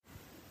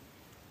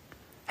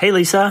Hey,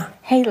 Lisa.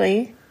 Hey,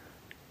 Lee.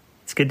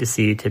 It's good to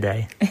see you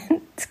today.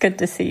 It's good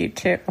to see you,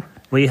 too.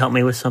 Will you help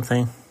me with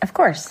something? Of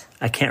course.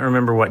 I can't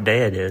remember what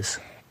day it is.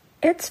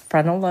 It's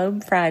Frontal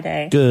Lobe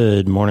Friday.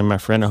 Good morning, my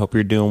friend. I hope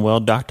you're doing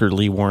well. Dr.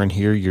 Lee Warren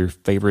here, your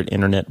favorite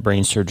internet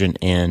brain surgeon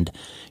and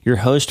your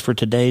host for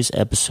today's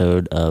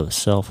episode of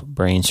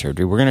Self-Brain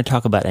Surgery. We're going to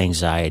talk about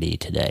anxiety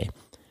today.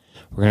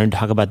 We're going to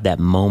talk about that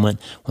moment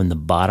when the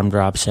bottom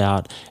drops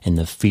out and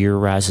the fear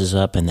rises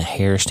up and the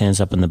hair stands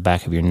up in the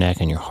back of your neck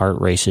and your heart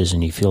races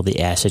and you feel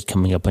the acid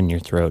coming up in your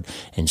throat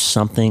and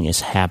something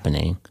is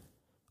happening,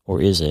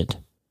 or is it?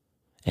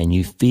 And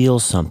you feel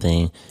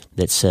something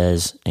that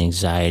says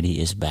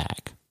anxiety is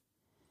back.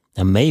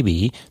 Now,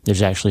 maybe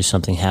there's actually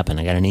something happened.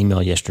 I got an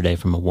email yesterday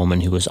from a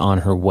woman who was on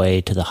her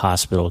way to the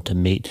hospital to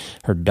meet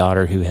her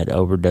daughter who had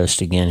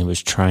overdosed again, who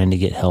was trying to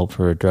get help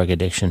for a drug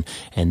addiction,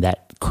 and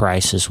that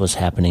crisis was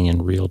happening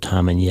in real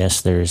time. And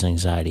yes, there is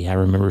anxiety. I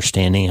remember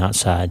standing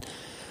outside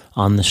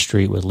on the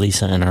street with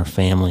Lisa and our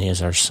family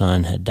as our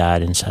son had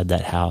died inside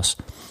that house.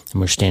 And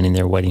we're standing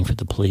there waiting for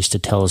the police to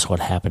tell us what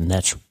happened.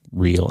 That's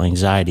real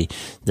anxiety.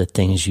 The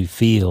things you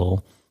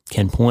feel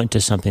can point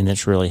to something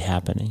that's really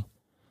happening.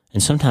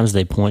 And sometimes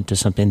they point to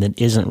something that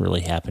isn't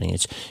really happening.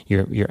 It's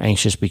you're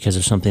anxious because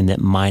of something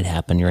that might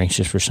happen. You're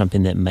anxious for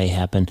something that may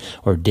happen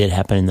or did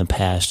happen in the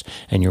past,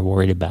 and you're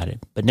worried about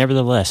it. But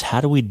nevertheless,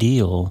 how do we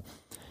deal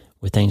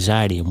with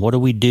anxiety? And what do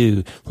we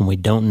do when we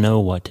don't know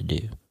what to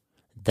do?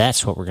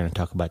 That's what we're going to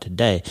talk about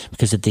today,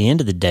 because at the end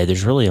of the day,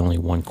 there's really only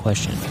one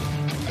question.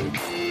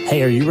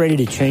 Hey, are you ready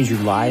to change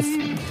your life?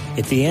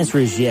 If the answer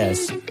is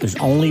yes, there's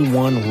only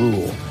one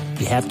rule.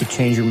 You have to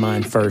change your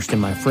mind first.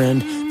 And my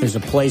friend, there's a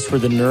place where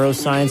the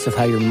neuroscience of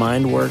how your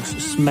mind works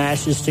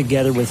smashes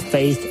together with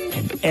faith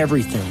and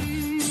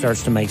everything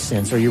starts to make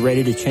sense. Are you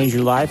ready to change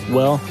your life?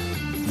 Well,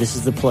 this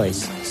is the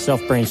place,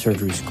 Self-Brain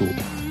Surgery School.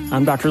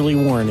 I'm Dr. Lee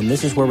Warren, and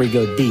this is where we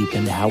go deep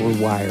into how we're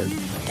wired,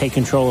 take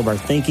control of our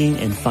thinking,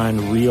 and find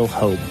real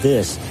hope.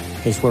 This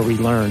is where we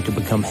learn to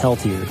become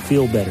healthier,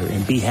 feel better,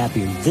 and be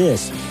happier.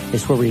 This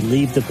is where we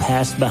leave the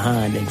past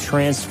behind and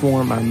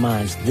transform our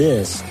minds.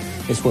 This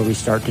is where we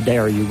start today.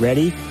 Are you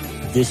ready?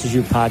 This is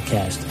your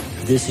podcast.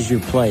 This is your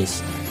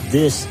place.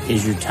 This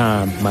is your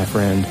time, my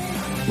friend.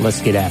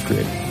 Let's get after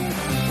it.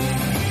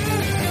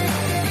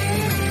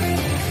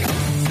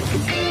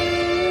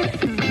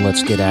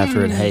 Let's get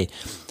after it. Hey,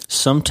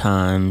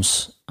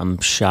 sometimes I'm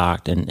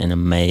shocked and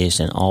amazed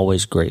and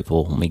always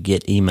grateful when we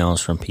get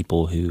emails from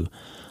people who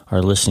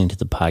are listening to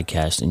the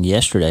podcast. And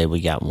yesterday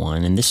we got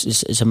one, and this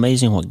is it's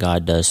amazing what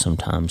God does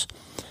sometimes,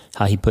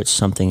 how he puts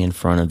something in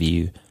front of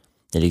you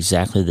at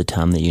exactly the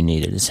time that you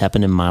need it. It's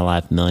happened in my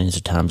life millions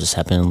of times. It's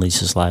happened in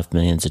Lisa's life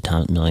millions of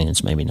times,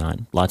 millions, maybe not.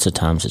 Lots of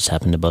times it's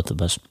happened to both of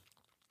us.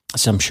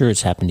 So I'm sure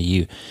it's happened to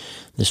you.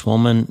 This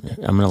woman,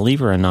 I'm going to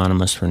leave her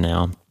anonymous for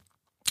now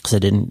because I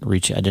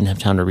didn't have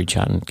time to reach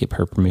out and give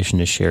her permission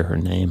to share her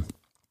name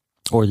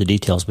or the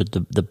details. But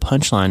the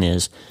punchline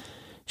is,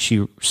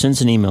 she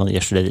sends an email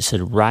yesterday that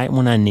said, right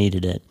when I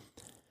needed it,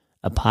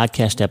 a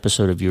podcast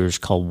episode of yours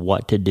called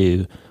What to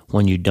Do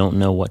When You Don't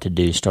Know What to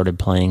Do started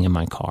playing in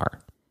my car.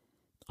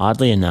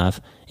 Oddly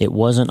enough, it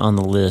wasn't on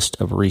the list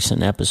of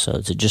recent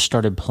episodes. It just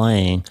started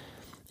playing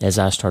as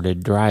I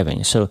started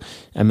driving. So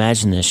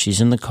imagine this. She's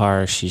in the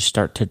car. She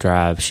starts to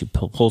drive. She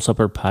pulls up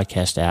her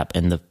podcast app,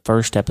 and the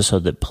first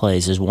episode that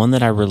plays is one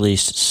that I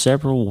released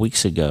several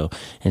weeks ago,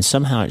 and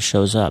somehow it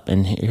shows up.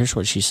 And here's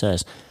what she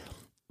says.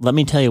 Let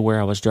me tell you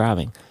where I was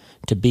driving.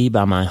 To be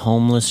by my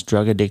homeless,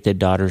 drug-addicted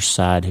daughter's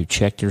side who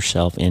checked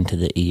herself into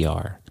the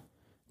ER.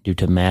 Due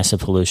to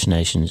massive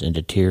hallucinations and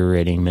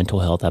deteriorating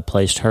mental health, I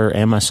placed her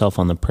and myself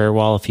on the prayer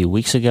wall a few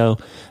weeks ago.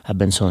 I've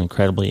been so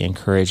incredibly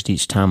encouraged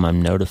each time I'm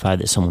notified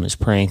that someone is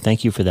praying.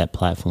 Thank you for that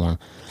platform.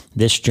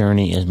 This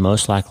journey is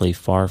most likely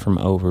far from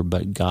over,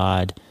 but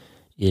God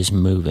is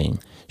moving.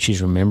 She's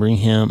remembering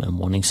him and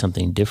wanting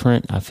something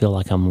different. I feel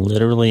like I'm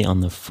literally on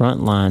the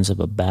front lines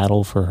of a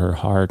battle for her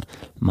heart,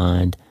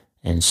 mind,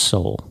 and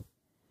soul.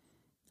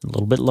 A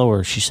little bit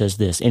lower, she says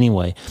this.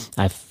 Anyway,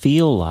 I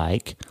feel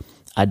like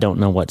I don't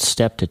know what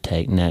step to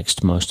take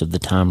next most of the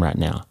time right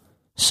now,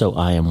 so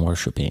I am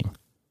worshiping.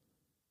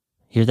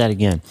 Hear that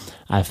again.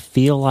 I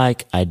feel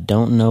like I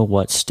don't know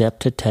what step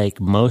to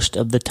take most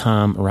of the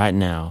time right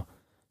now,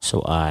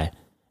 so I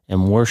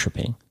am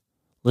worshiping.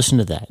 Listen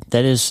to that.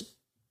 That is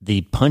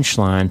the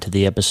punchline to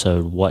the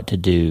episode, What to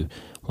Do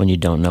When You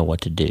Don't Know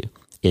What to Do.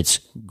 It's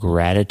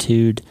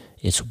gratitude,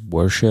 it's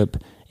worship,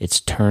 it's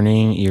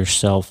turning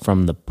yourself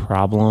from the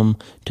problem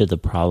to the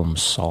problem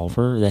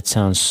solver. That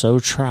sounds so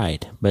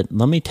trite, but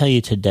let me tell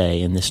you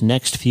today, in this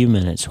next few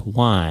minutes,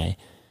 why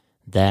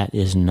that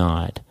is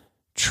not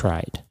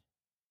trite.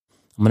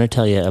 I'm going to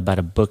tell you about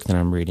a book that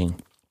I'm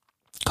reading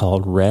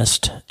called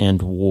Rest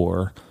and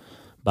War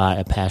by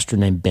a pastor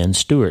named Ben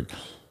Stewart.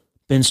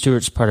 Ben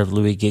Stewart's part of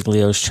Louis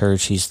Giglio's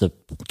church. He's the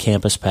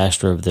campus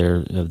pastor of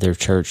their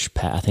church.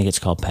 I think it's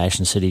called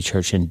Passion City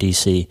Church in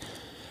D.C.,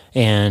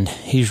 And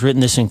he's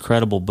written this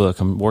incredible book.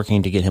 I'm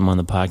working to get him on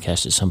the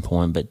podcast at some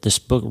point. But this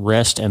book,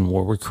 Rest and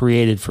War, we're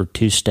created for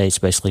two states,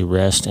 basically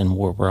rest and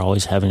war. We're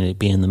always having to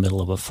be in the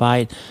middle of a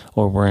fight,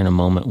 or we're in a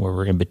moment where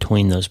we're in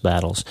between those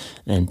battles.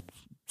 And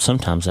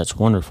sometimes that's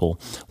wonderful.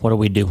 What do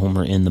we do when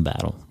we're in the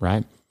battle,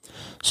 right?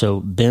 So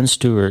Ben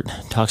Stewart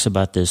talks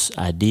about this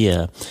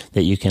idea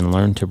that you can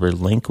learn to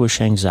relinquish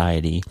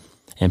anxiety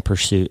and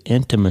pursue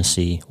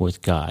intimacy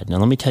with God. Now,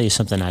 let me tell you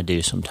something I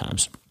do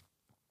sometimes.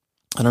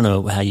 I don't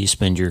know how you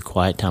spend your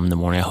quiet time in the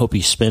morning. I hope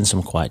you spend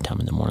some quiet time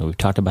in the morning. We've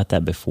talked about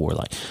that before.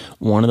 Like,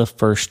 one of the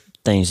first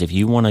things, if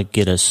you want to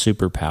get a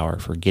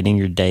superpower for getting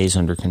your days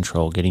under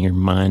control, getting your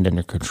mind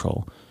under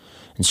control,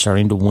 and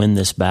starting to win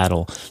this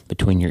battle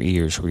between your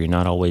ears, where you're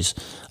not always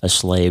a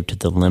slave to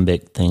the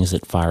limbic things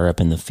that fire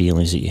up in the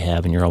feelings that you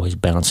have, and you're always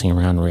bouncing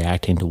around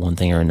reacting to one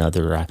thing or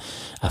another.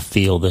 I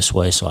feel this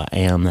way, so I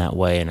am that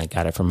way, and I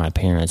got it from my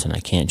parents, and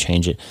I can't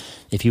change it.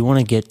 If you want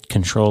to get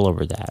control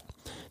over that,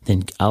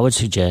 then I would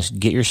suggest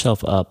get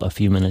yourself up a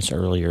few minutes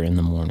earlier in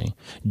the morning.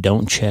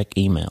 Don't check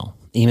email.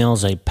 Email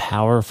is a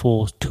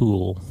powerful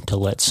tool to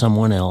let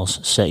someone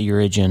else set your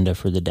agenda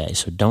for the day.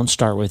 So don't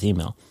start with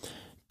email.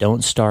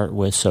 Don't start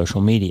with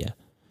social media.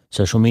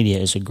 Social media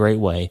is a great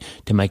way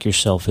to make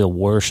yourself feel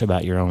worse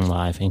about your own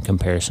life in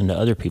comparison to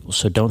other people.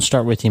 So don't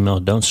start with email.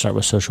 Don't start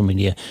with social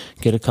media.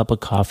 Get a cup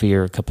of coffee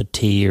or a cup of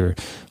tea or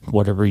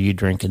whatever you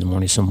drink in the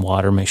morning, some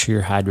water. Make sure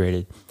you're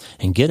hydrated.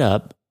 And get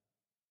up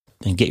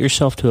and get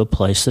yourself to a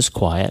place that's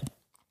quiet.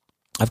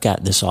 I've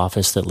got this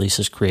office that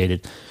Lisa's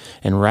created,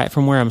 and right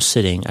from where I'm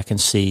sitting, I can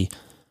see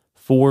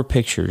 4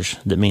 pictures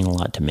that mean a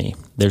lot to me.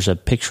 There's a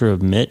picture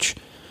of Mitch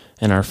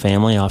and our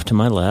family off to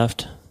my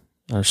left,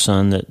 our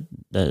son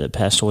that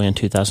passed away in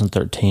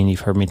 2013. You've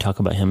heard me talk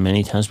about him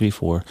many times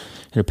before.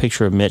 And a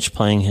picture of Mitch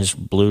playing his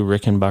blue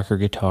Rickenbacker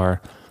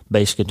guitar,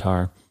 bass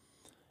guitar.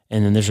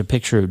 And then there's a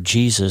picture of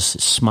Jesus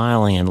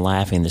smiling and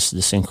laughing,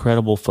 this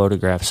incredible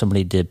photograph.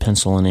 Somebody did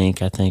pencil and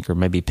ink, I think, or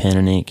maybe pen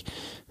and ink.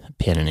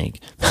 Pen and ink.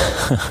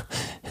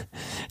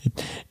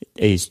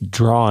 A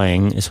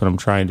drawing is what I'm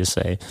trying to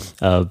say,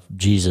 of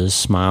Jesus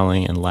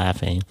smiling and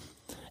laughing.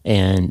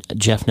 And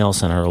Jeff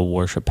Nelson, our old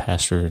worship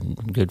pastor,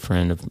 good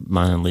friend of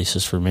mine and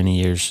Lisa's for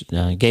many years,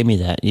 gave me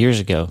that years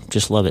ago.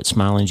 Just love it,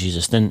 smiling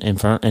Jesus. Then in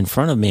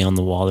front of me on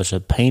the wall, there's a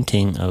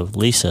painting of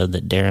Lisa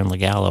that Darren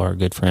Legallo, our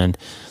good friend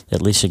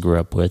that Lisa grew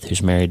up with,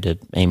 who's married to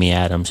Amy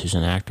Adams, who's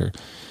an actor.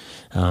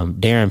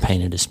 Darren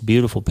painted this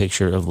beautiful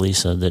picture of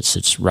Lisa that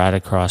sits right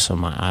across on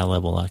my eye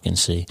level, I can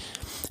see.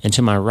 And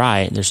to my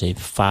right, there's a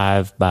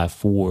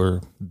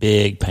 5x4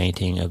 big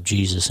painting of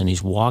Jesus, and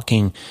he's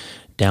walking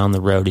down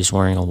the road. He's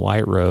wearing a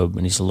white robe,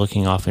 and he's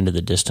looking off into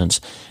the distance,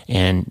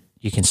 and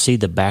you can see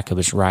the back of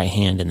his right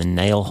hand in the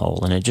nail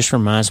hole. And it just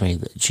reminds me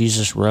that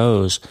Jesus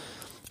rose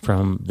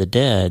from the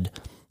dead,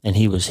 and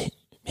he was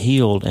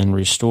healed and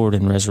restored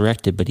and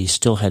resurrected, but he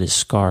still had his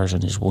scars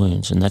and his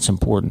wounds, and that's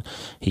important.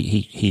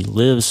 He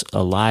lives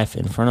a life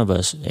in front of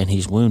us, and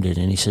he's wounded,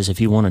 and he says,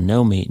 if you want to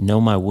know me, know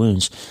my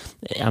wounds.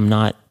 I'm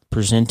not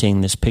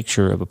presenting this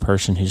picture of a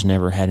person who's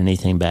never had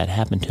anything bad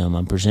happen to him.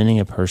 I'm presenting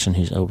a person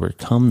who's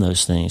overcome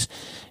those things.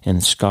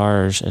 And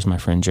scars, as my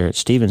friend Jarrett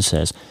Stevens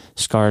says,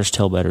 scars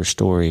tell better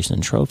stories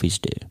than trophies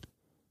do.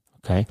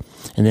 Okay?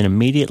 And then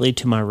immediately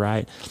to my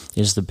right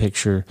is the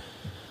picture,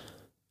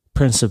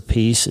 Prince of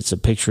Peace. It's a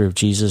picture of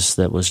Jesus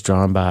that was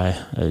drawn by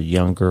a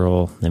young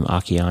girl named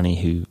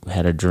Akiani who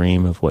had a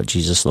dream of what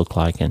Jesus looked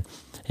like and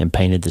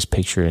painted this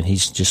picture, and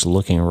he's just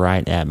looking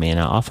right at me.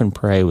 And I often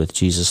pray with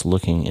Jesus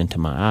looking into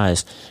my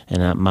eyes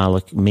and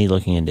me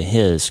looking into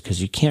his,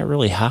 because you can't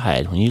really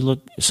hide. When you look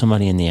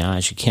somebody in the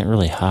eyes, you can't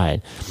really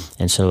hide.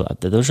 And so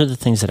those are the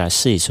things that I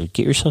see. So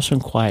get yourself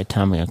some quiet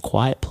time in a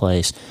quiet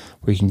place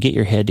where you can get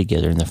your head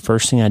together. And the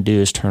first thing I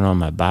do is turn on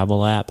my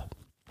Bible app,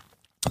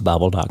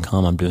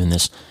 Bible.com. I'm doing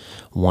this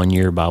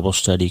 1-year Bible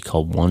study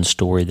called One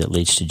Story That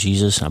Leads to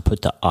Jesus. And I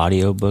put the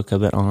audio book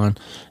of it on,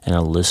 and I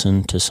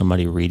listen to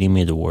somebody reading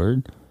me the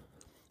word.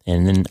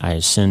 And then I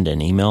send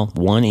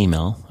one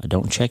email. I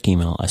don't check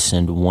email. I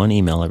send one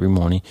email every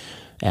morning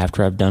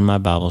after I've done my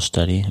Bible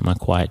study, my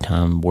quiet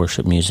time,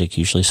 worship music,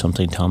 usually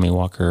something Tommy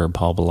Walker or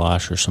Paul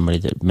Balash or somebody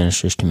that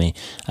ministers to me.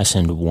 I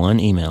send one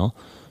email,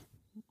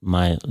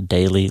 my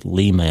daily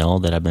Lee mail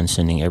that I've been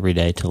sending every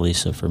day to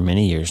Lisa for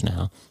many years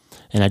now.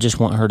 And I just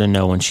want her to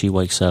know when she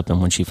wakes up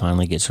and when she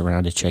finally gets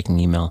around to checking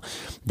email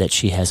that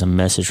she has a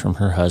message from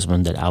her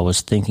husband, that I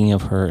was thinking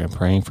of her and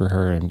praying for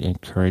her and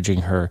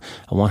encouraging her.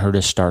 I want her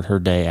to start her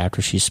day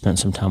after she's spent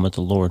some time with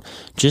the Lord,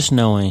 just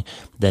knowing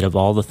that of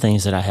all the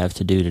things that I have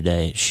to do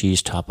today,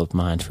 she's top of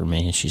mind for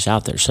me and she's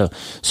out there. So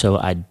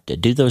I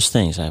do those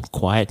things. I have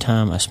quiet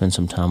time. I spend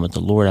some time with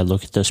the Lord. I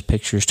look at those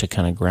pictures to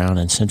kind of ground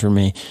and center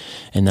me.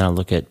 And then I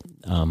look at,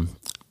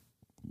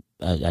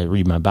 I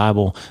read my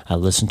Bible, I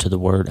listen to the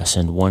Word, I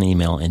send one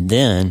email, and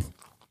then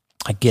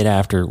I get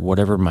after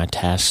whatever my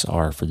tasks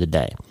are for the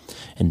day.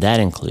 And that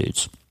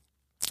includes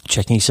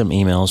checking some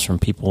emails from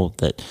people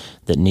that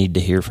need to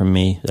hear from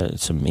me,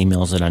 some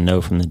emails that I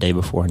know from the day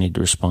before I need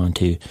to respond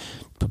to,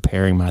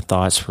 preparing my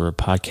thoughts for a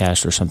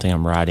podcast or something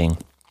I'm writing,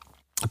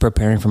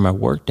 preparing for my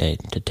work day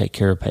to take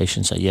care of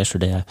patients.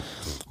 Yesterday, I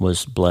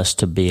was blessed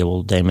to be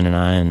able, Damon and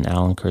I and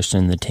Alan,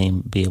 Kristen, and the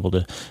team, be able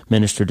to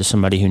minister to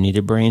somebody who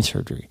needed brain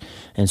surgery.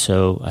 And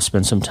so I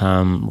spent some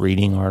time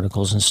reading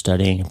articles and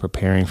studying and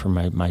preparing for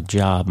my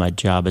job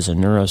as a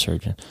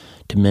neurosurgeon,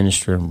 to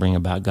minister and bring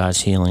about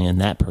God's healing in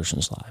that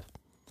person's life.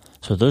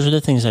 So those are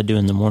the things I do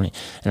in the morning.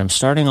 And I'm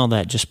starting all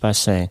that just by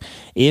saying,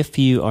 if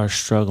you are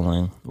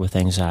struggling with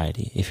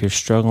anxiety, if you're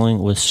struggling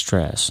with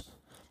stress,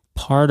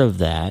 part of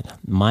that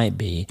might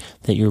be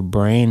that your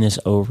brain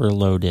is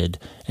overloaded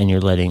and you're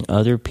letting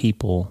other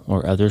people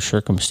or other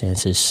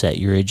circumstances set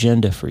your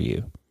agenda for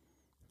you.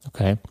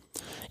 Okay?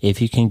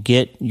 If you can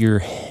get your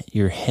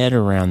head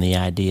around the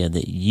idea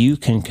that you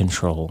can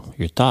control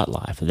your thought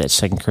life, that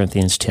 2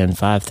 Corinthians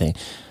 10:5 thing,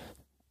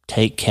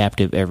 take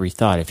captive every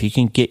thought. If you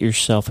can get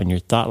yourself and your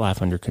thought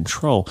life under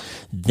control,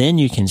 then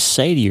you can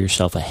say to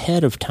yourself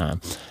ahead of time,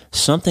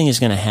 something is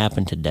going to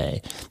happen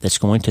today that's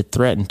going to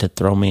threaten to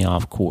throw me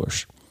off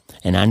course.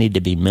 And I need to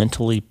be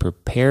mentally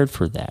prepared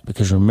for that.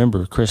 Because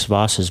remember, Chris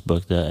Voss's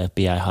book, the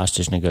FBI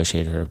hostage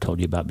negotiator I've told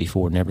you about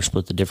before, Never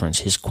Split the Difference,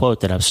 his quote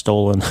that I've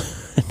stolen,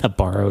 I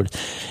borrowed,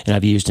 and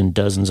I've used in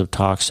dozens of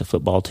talks to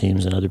football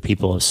teams, and other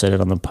people have said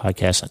it on the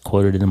podcast. I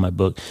quoted it in my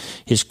book.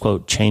 His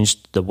quote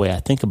changed the way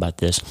I think about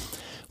this.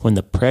 When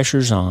the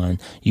pressure's on,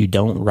 you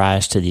don't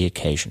rise to the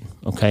occasion.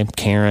 Okay?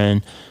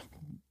 Karen,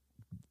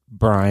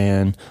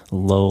 Brian,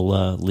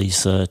 Lola,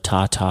 Lisa,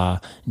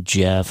 Tata,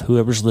 Jeff,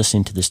 whoever's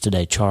listening to this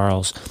today,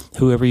 Charles,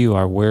 whoever you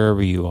are,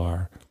 wherever you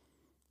are,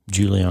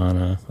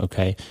 Juliana,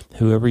 okay,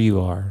 whoever you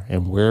are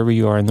and wherever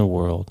you are in the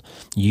world,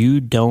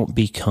 you don't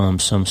become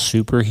some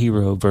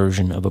superhero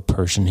version of a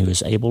person who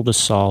is able to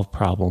solve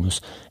problems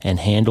and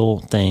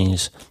handle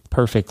things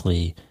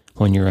perfectly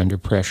when you're under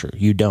pressure.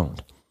 You don't.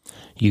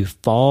 You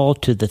fall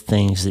to the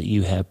things that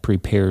you have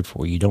prepared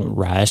for. You don't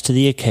rise to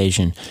the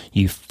occasion.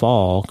 You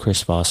fall,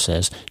 Chris Voss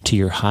says, to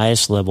your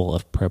highest level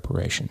of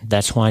preparation.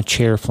 That's why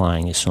chair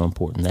flying is so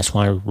important. That's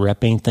why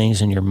repping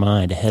things in your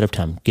mind ahead of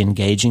time,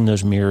 engaging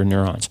those mirror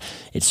neurons.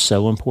 It's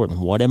so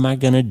important. What am I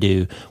going to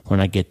do when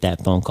I get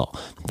that phone call?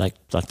 Like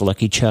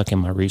Lucky Chuck in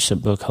my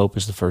recent book, Hope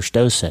is the First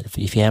Dose said.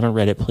 If you haven't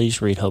read it,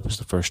 please read Hope is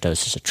the First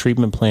Dose. It's a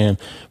treatment plan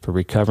for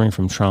recovering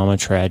from trauma,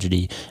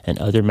 tragedy, and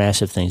other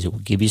massive things. It will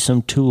give you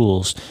some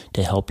tools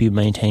to help you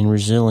maintain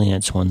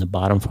resilience when the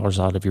bottom falls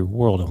out of your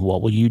world. And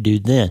what will you do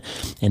then?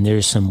 And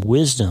there's some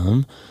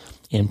wisdom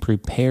in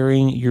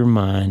preparing your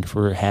mind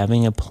for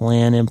having a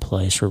plan in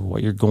place for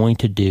what you're going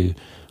to do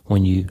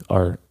when you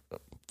are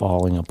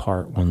falling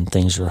apart, when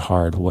things are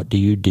hard. What do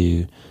you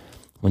do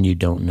when you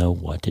don't know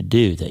what to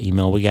do? The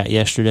email we got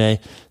yesterday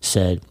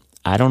said,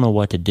 I don't know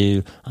what to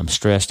do. I'm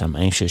stressed. I'm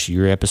anxious.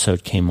 Your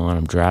episode came on.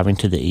 I'm driving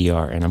to the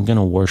ER, and I'm going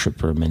to worship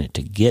for a minute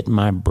to get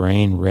my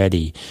brain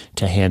ready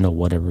to handle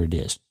whatever it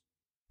is.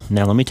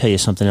 Now, let me tell you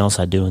something else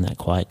I do in that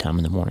quiet time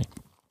in the morning.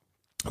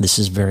 This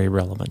is very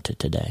relevant to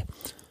today.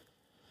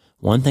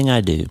 One thing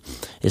I do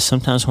is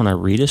sometimes when I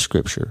read a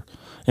scripture,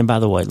 and by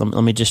the way,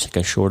 let me just take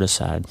a short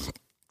aside.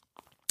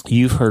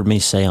 You've heard me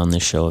say on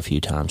this show a few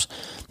times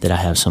that I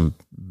have some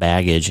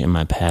baggage in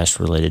my past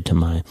related to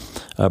my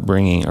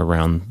upbringing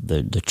around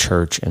the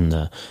church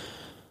and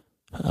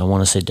I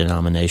want to say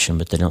denomination,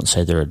 but they don't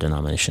say they're a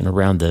denomination,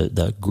 around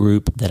the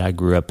group that I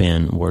grew up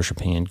in,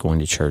 worshiping and going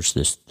to church,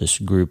 this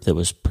group that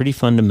was pretty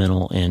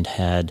fundamental and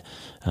had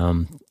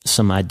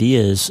some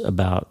ideas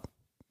about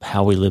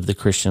how we live the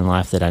Christian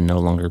life that I no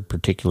longer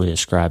particularly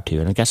ascribe to.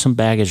 And I got some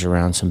baggage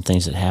around some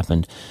things that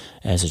happened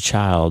as a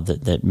child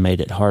that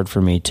made it hard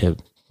for me to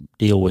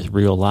deal with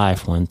real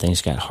life when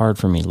things got hard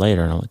for me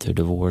later, and I went through a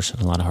divorce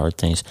and a lot of hard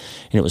things.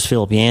 And it was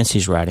Philip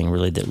Yancey's writing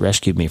really that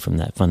rescued me from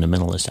that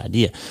fundamentalist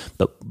idea.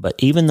 But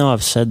even though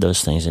I've said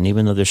those things, and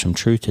even though there's some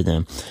truth to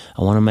them,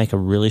 I want to make a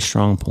really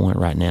strong point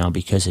right now,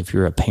 because if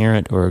you're a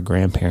parent or a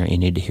grandparent, you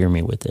need to hear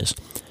me with this.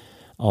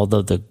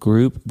 Although the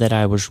group that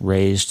I was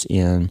raised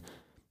in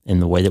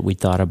the way that we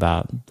thought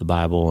about the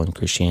Bible and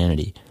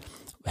Christianity,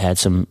 had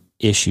some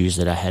issues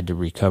that I had to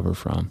recover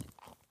from,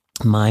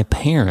 my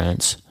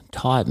parents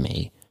taught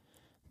me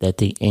that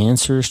the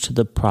answers to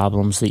the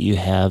problems that you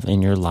have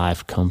in your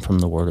life come from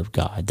the Word of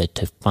God, that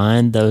to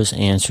find those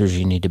answers,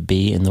 you need to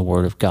be in the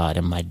Word of God.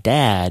 And my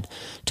dad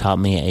taught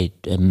me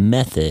a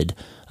method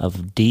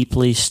of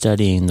deeply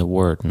studying the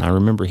Word. And I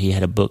remember he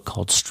had a book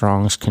called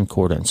Strong's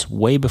Concordance,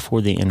 way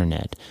before the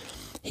internet.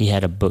 He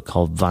had a book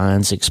called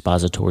Vine's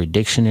Expository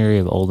Dictionary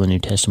of Old and New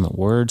Testament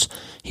Words.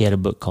 He had a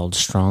book called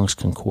Strong's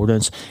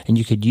Concordance. And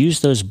you could use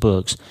those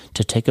books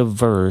to take a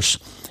verse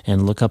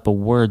and look up a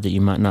word that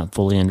you might not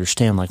fully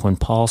understand. Like when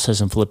Paul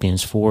says in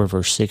Philippians 4,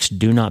 verse 6,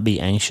 do not be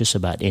anxious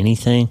about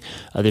anything.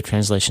 Other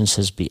translation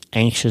says be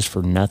anxious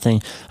for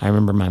nothing. I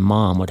remember my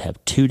mom would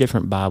have two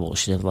different Bibles.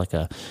 She'd have like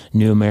a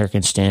New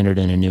American Standard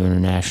and a New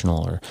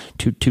International, or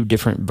two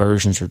different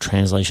versions or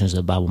translations of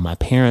the Bible. My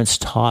parents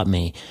taught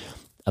me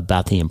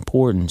about the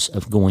importance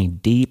of going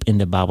deep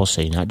into Bible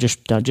study, not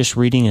just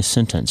reading a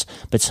sentence,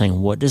 but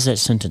saying, what does that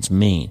sentence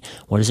mean?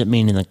 What does it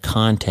mean in the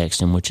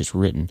context in which it's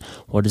written?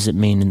 What does it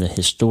mean in the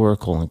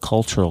historical and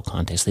cultural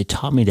context? They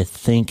taught me to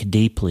think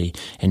deeply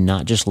and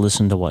not just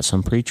listen to what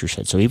some preacher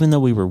said. So even though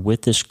we were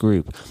with this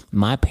group,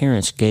 my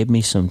parents gave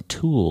me some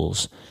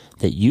tools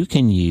that you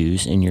can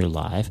use in your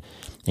life,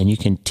 and you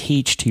can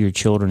teach to your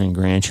children and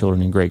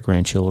grandchildren and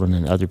great-grandchildren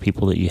and other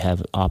people that you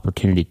have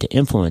opportunity to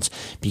influence,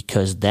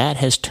 because that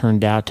has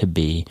turned out to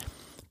be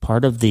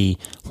part of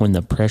when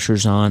the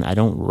pressure's on, I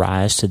don't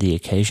rise to the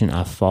occasion,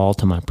 I fall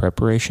to my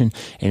preparation.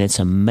 And it's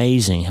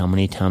amazing how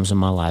many times in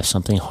my life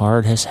something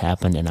hard has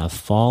happened and I've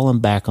fallen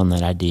back on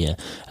that idea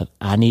of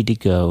I need to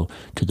go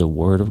to the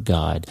Word of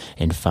God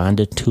and find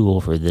a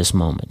tool for this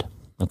moment,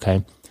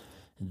 okay?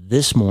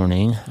 This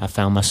morning, I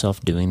found myself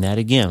doing that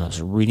again. I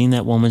was reading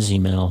that woman's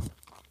email,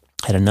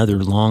 had another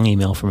long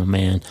email from a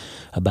man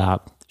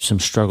about some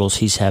struggles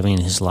he's having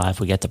in his life.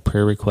 We got the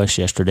prayer request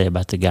yesterday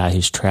about the guy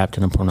who's trapped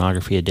in a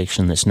pornography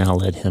addiction that's now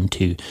led him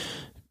to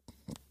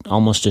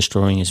almost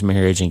destroying his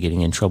marriage and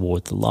getting in trouble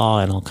with the law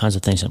and all kinds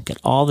of things. I've got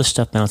all this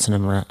stuff bouncing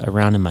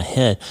around in my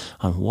head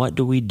on what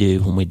do we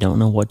do when we don't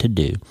know what to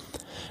do.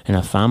 And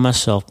I find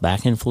myself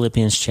back in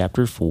Philippians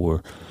chapter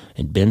 4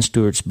 in Ben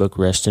Stewart's book,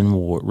 Rest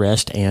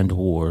and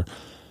War,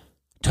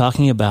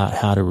 talking about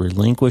how to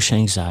relinquish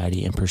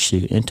anxiety and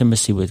pursue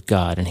intimacy with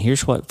God. And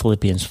here's what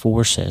Philippians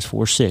 4 says,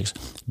 4:6,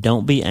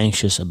 don't be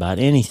anxious about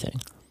anything.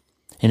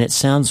 And it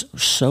sounds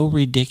so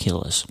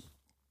ridiculous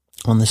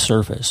on the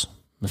surface.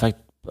 In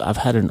fact, I've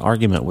had an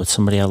argument with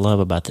somebody I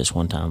love about this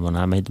one time when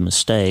I made the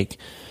mistake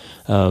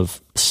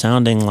of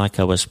sounding like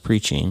I was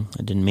preaching.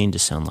 I didn't mean to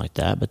sound like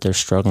that, but they're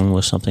struggling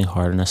with something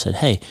hard. And I said,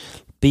 hey,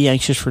 be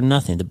anxious for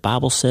nothing. The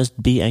Bible says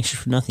be anxious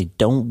for nothing.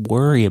 Don't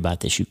worry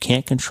about this. You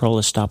can't control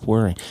it. Stop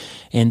worrying.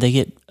 And they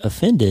get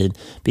offended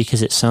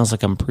because it sounds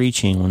like I'm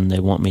preaching when they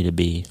want me to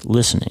be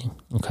listening.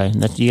 Okay? And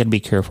you got to be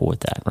careful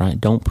with that,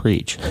 right? Don't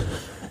preach.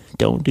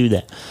 Don't do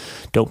that.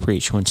 Don't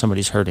preach when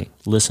somebody's hurting.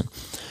 Listen.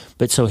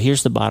 But so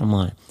here's the bottom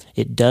line.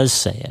 It does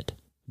say it.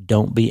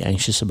 Don't be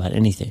anxious about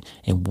anything.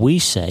 And we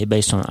say,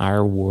 based on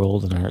our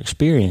world and our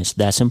experience,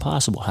 that's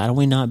impossible. How do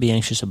we not be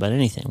anxious about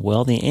anything?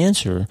 Well, the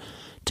answer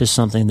to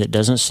something that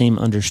doesn't seem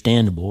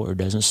understandable or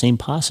doesn't seem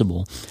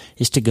possible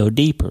is to go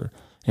deeper.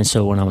 And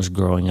so when I was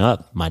growing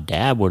up, my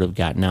dad would have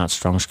gotten out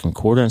Strong's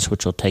Concordance,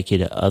 which will take you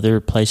to other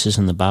places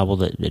in the Bible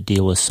that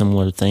deal with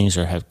similar things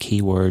or have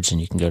keywords, and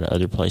you can go to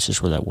other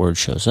places where that word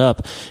shows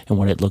up and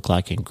what it looked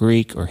like in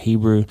Greek or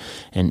Hebrew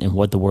and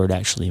what the word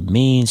actually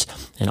means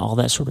and all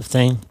that sort of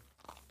thing.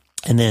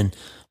 And then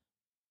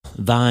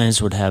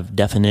Vines would have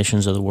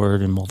definitions of the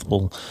word in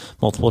multiple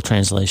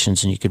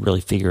translations, and you could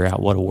really figure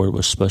out what a word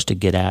was supposed to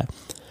get at.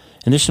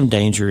 And there's some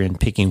danger in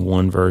picking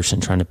one verse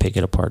and trying to pick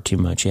it apart too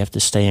much. You have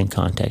to stay in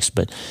context.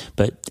 But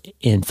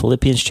in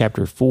Philippians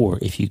chapter 4,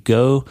 if you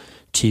go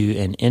to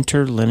an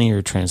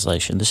interlinear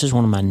translation, this is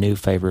one of my new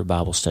favorite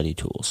Bible study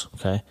tools,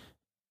 okay?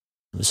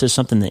 This is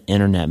something the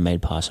internet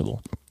made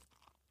possible.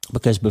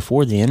 Because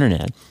before the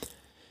internet,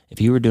 if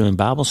you were doing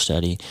Bible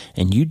study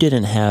and you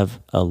didn't have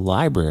a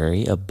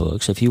library of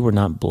books, if you were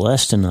not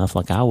blessed enough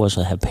like I was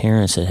to have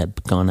parents that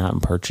had gone out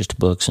and purchased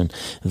books and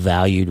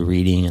valued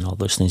reading and all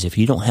those things, if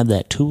you don't have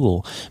that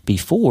tool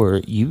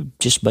before, you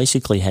just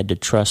basically had to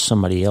trust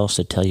somebody else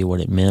to tell you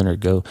what it meant, or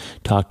go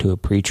talk to a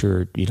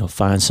preacher, or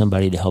find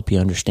somebody to help you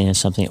understand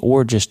something,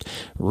 or just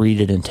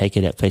read it and take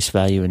it at face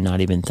value and not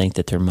even think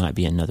that there might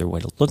be another way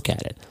to look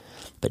at it.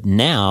 But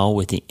now,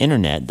 with the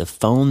internet, the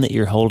phone that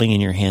you're holding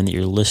in your hand that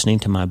you're listening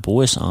to my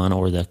voice on,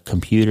 or the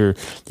computer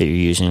that you're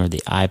using, or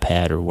the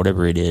iPad, or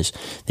whatever it is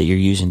that you're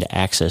using to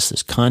access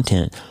this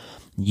content,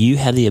 you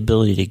have the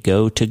ability to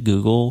go to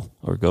Google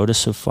or go to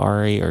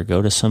Safari or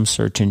go to some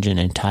search engine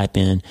and type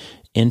in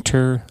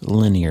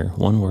interlinear,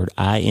 one word,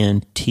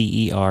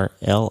 interlinear,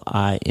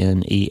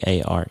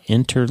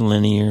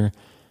 interlinear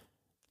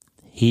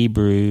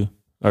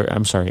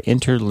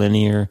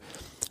interlinear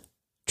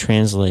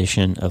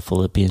translation of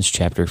Philippians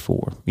chapter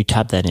 4. You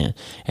type that in,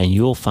 and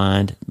you'll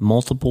find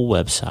multiple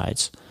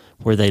websites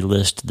where they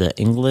list the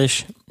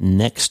English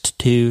next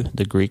to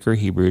the Greek or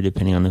Hebrew,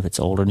 depending on if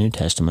it's Old or New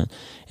Testament.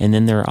 And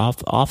then there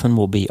often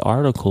will be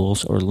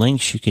articles or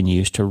links you can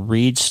use to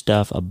read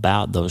stuff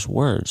about those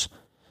words.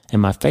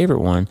 And my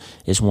favorite one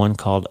is one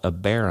called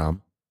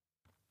Abarim.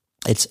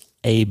 It's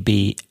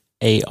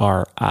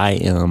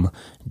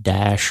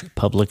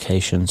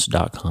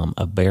ABARIM-publications.com.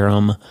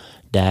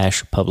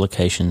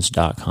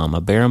 Abarim-publications.com.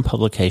 Abarim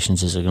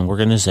Publications is an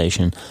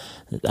organization.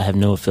 I have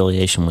no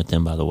affiliation with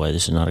them, by the way.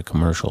 This is not a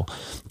commercial.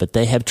 But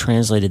they have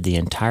translated the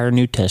entire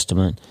New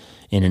Testament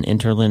in an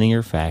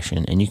interlinear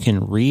fashion, and you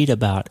can read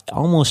about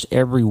almost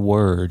every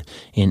word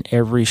in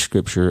every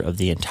scripture of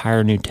the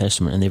entire New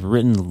Testament. And they've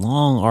written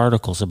long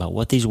articles about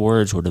what these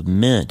words would have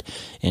meant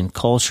in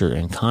culture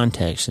and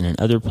context, and in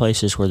other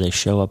places where they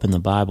show up in the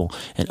Bible,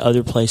 and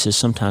other places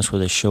sometimes where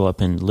they show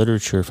up in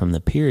literature from the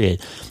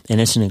period.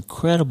 And it's an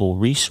incredible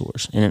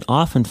resource. And I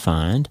often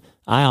find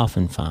I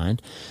often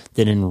find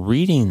that in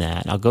reading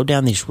that, I'll go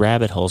down these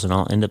rabbit holes and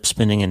I'll end up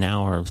spending an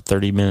hour or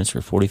 30 minutes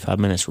or 45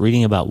 minutes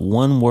reading about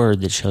one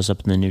word that shows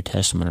up in the New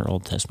Testament or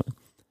Old Testament.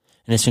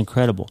 And it's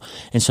incredible.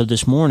 And so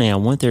this morning I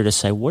went there to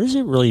say, what does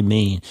it really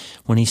mean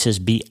when he says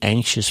be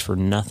anxious for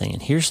nothing?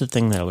 And here's the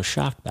thing that I was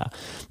shocked about.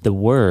 The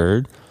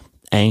word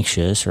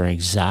anxious or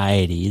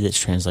anxiety that's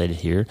translated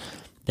here,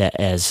 that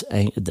as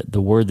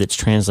the word that's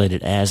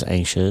translated as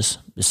anxious,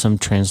 some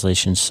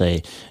translations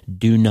say,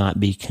 do not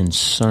be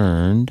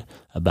concerned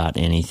about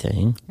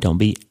anything. Don't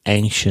be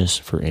anxious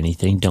for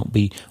anything. Don't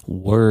be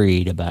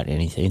worried about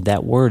anything.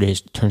 That word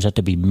turns out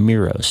to be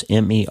meros,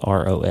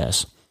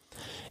 M-E-R-O-S.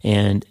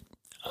 And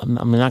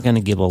I'm not going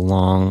to give a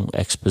long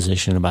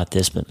exposition about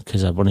this, but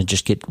because I want to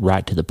just get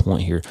right to the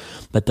point here.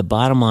 But the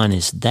bottom line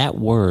is that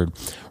word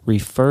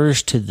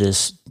refers to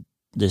this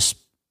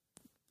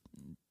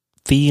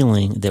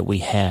feeling that we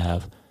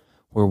have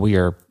where we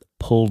are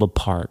pulled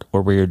apart,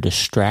 where we are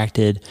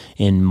distracted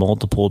in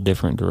multiple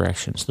different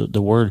directions.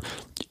 The word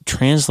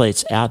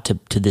translates out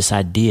to this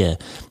idea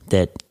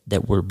that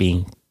we're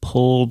being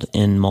pulled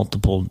in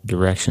multiple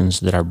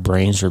directions, that our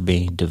brains are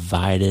being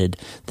divided,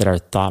 that our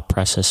thought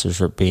processes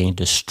are being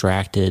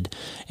distracted.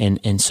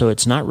 And so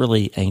it's not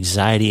really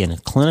anxiety in a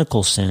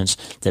clinical sense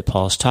that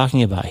Paul is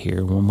talking about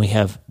here. When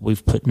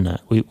we've put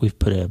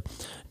a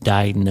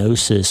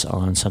diagnosis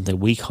on something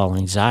we call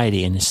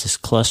anxiety, and it's this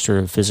cluster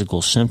of physical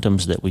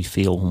symptoms that we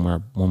feel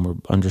when we're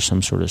under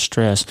some sort of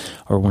stress,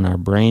 or when our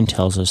brain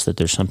tells us that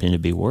there's something to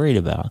be worried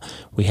about.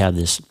 We have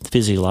this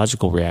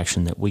physiological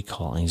reaction that we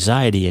call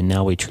anxiety, and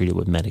now we treat it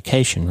with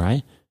medication,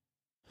 right?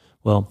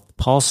 Well,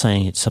 Paul's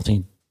saying it's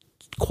something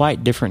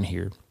quite different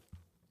here.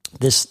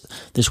 This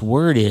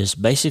word is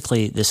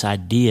basically this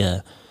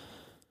idea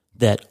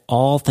that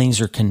all things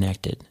are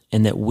connected,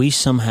 and that we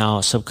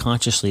somehow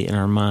subconsciously in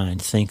our mind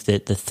think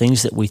that the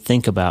things that we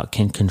think about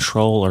can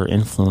control or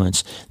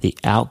influence the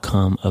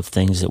outcome of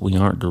things that we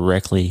aren't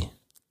directly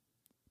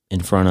in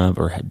front of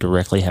or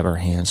directly have our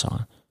hands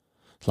on.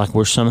 It's like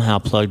we're somehow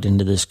plugged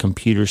into this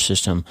computer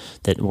system,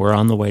 that we're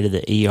on the way to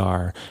the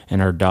ER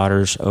and our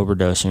daughter's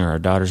overdosing, or our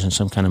daughter's in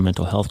some kind of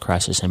mental health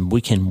crisis, and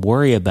we can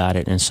worry about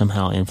it and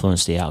somehow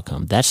influence the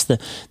outcome. That's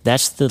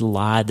the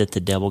lie that the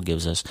devil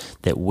gives us,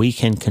 that we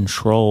can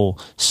control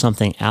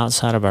something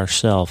outside of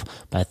ourselves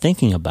by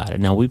thinking about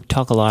it. Now, we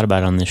talk a lot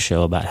about on this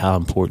show about how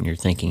important your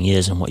thinking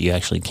is and what you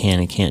actually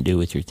can and can't do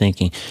with your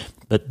thinking.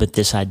 But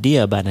this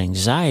idea about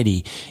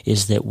anxiety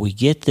is that we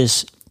get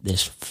this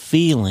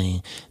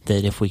feeling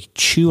that if we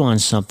chew on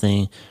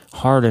something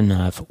hard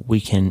enough,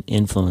 we can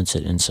influence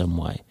it in some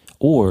way.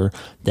 Or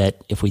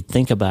that if we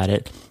think about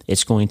it,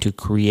 it's going to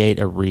create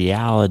a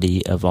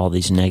reality of all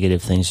these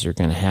negative things that are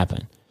going to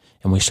happen.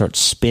 And we start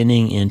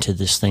spinning into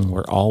this thing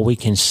where all we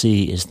can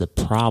see is the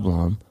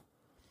problem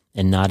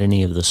and not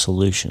any of the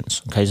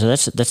solutions. Okay, so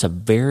that's a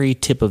very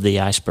tip of the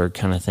iceberg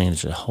kind of thing.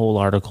 There's a whole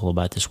article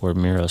about this word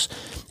meros.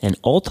 And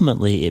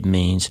ultimately it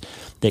means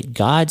that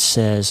God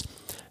says,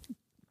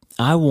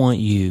 I want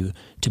you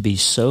to be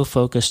so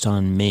focused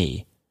on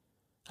me.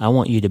 I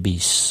want you to be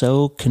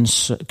so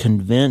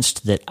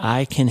convinced that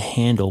I can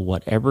handle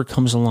whatever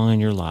comes along in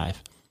your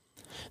life,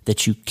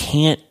 that you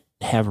can't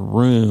have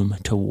room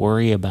to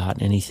worry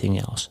about anything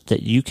else,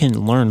 that you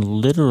can learn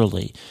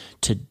literally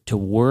to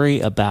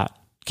worry about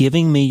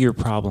giving me your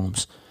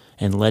problems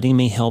and letting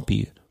me help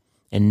you,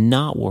 and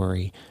not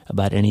worry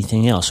about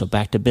anything else. So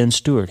back to Ben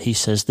Stewart, he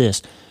says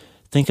this.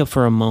 Think of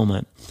for a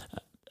moment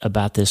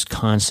about this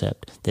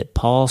concept that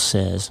Paul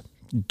says,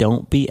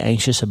 don't be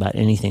anxious about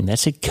anything.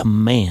 That's a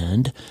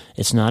command.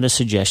 It's not a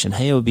suggestion.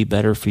 Hey, it would be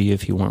better for you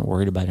if you weren't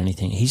worried about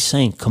anything. He's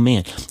saying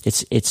command.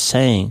 It's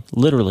saying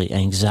literally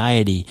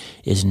anxiety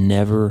is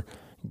never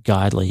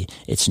godly.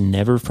 It's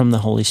never from the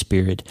Holy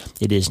Spirit.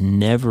 It is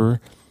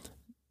never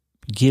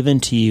given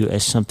to you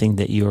as something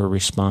that you are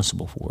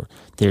responsible for.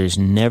 There is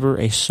never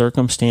a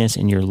circumstance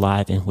in your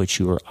life in which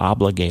you are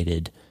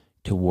obligated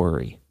to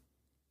worry.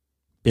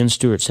 Ben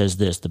Stewart says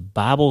this, the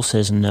Bible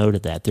says no to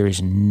that. There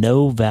is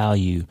no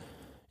value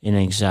in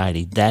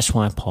anxiety. That's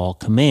why Paul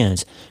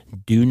commands,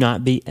 do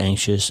not be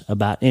anxious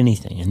about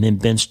anything. And then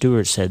Ben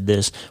Stewart said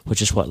this,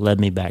 which is what led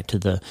me back to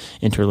the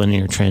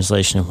interlinear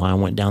translation and why I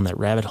went down that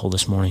rabbit hole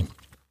this morning.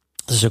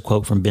 This is a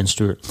quote from Ben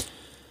Stewart.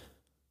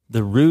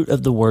 The root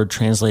of the word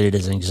translated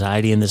as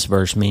anxiety in this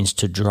verse means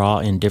to draw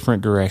in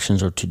different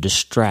directions or to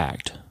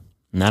distract.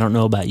 And I don't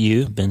know about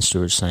you, Ben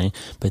Stewart's saying,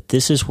 but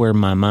this is where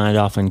my mind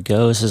often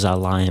goes as I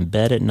lie in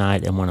bed at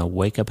night and when I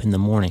wake up in the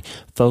morning.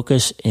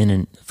 Focus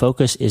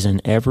is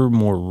an ever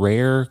more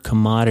rare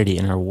commodity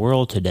in our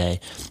world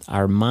today.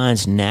 Our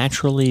minds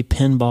naturally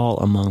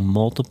pinball among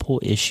multiple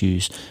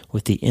issues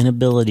with the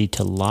inability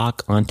to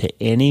lock onto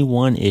any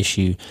one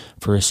issue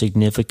for a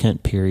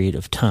significant period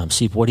of time.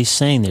 See, what he's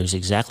saying there is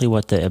exactly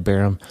what the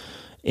Abraham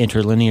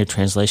interlinear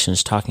translation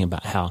is talking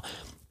about, how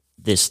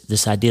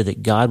this idea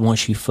that God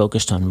wants you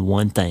focused on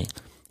one thing,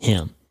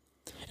 Him.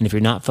 And if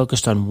you're not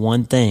focused on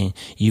one thing,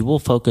 you will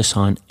focus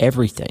on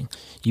everything.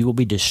 You will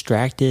be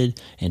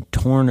distracted and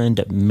torn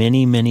into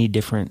many, many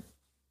different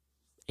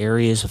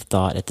areas of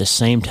thought at the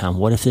same time.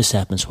 What if this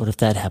happens? What if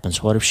that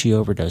happens? What if she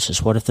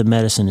overdoses? What if the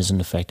medicine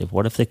isn't effective?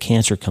 What if the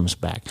cancer comes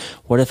back?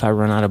 What if I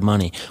run out of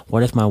money?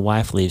 What if my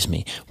wife leaves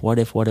me? What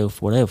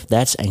if?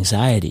 That's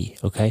anxiety,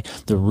 okay?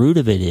 The root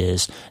of it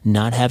is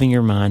not having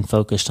your mind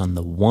focused on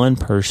the one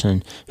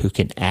person who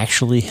can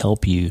actually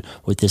help you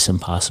with this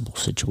impossible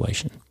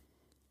situation.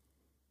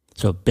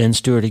 So Ben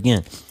Stewart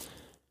again.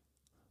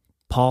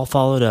 Paul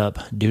followed up,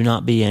 do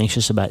not be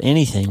anxious about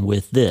anything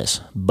with this,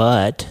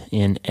 but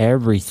in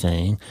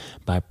everything,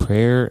 by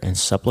prayer and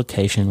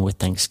supplication with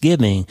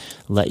thanksgiving,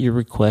 let your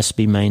requests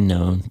be made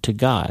known to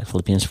God.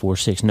 Philippians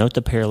 4:6. Note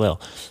the parallel.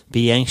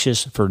 Be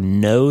anxious for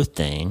no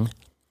thing,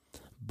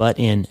 but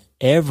in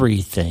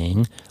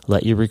everything,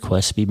 let your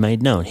requests be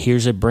made known.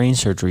 Here's a brain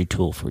surgery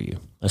tool for you,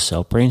 a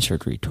self-brain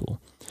surgery tool.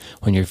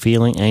 When you're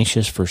feeling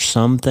anxious for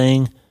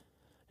something,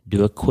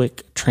 do a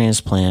quick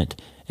transplant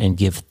and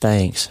give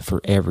thanks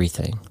for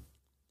everything.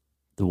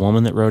 The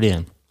woman that wrote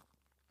in,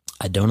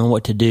 I don't know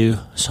what to do,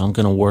 so I'm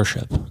going to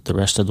worship the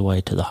rest of the way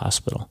to the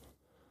hospital.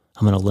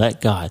 I'm going to let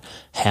God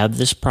have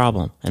this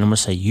problem, and I'm going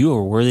to say, you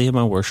are worthy of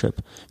my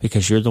worship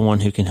because you're the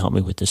one who can help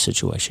me with this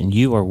situation.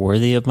 You are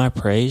worthy of my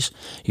praise.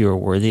 You are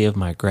worthy of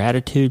my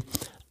gratitude.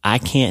 I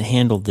can't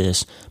handle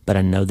this, but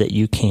I know that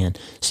you can.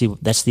 See,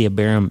 that's the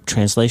Abraham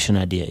translation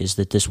idea, is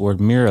that this word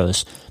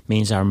miros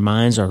means our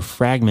minds are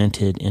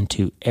fragmented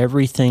into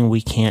everything we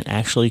can't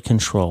actually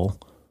control,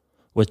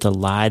 with the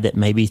lie that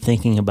maybe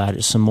thinking about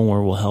it some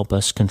more will help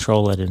us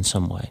control it in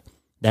some way.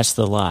 That's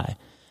the lie.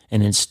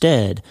 And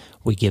instead,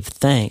 we give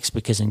thanks,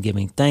 because in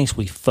giving thanks,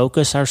 we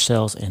focus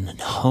ourselves and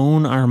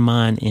hone our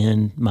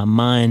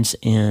minds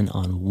in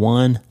on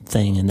one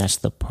thing, and that's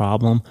the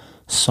problem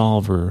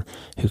solver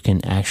who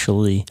can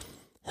actually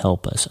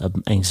help us.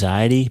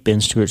 Anxiety,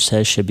 Ben Stewart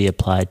says, should be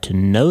applied to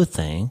no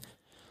thing,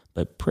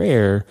 but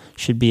prayer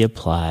should be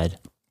applied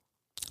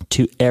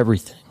to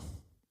everything.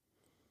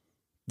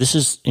 This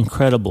is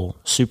incredible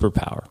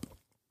superpower.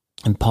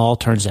 And Paul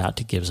turns out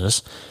to give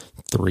us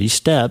 3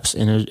 steps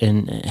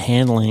in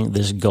handling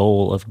this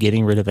goal of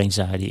getting rid of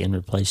anxiety and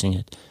replacing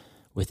it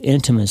with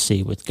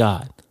intimacy with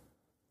God.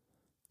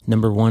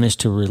 Number 1 is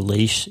to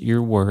release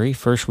your worry.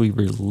 First, we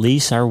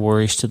release our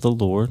worries to the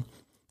Lord.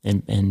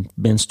 And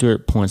Ben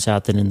Stewart points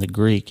out that in the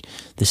Greek,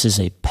 this is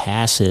a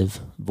passive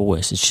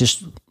voice. It's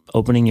just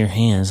opening your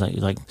hands,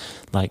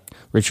 like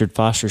Richard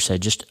Foster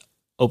said, just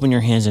open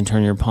your hands and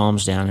turn your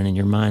palms down, and in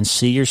your mind,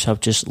 see yourself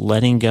just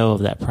letting go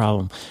of that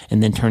problem,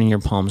 and then turning your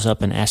palms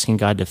up and asking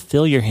God to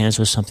fill your hands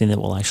with something that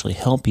will actually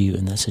help you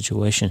in that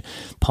situation.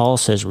 Paul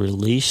says,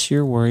 release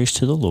your worries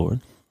to the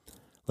Lord.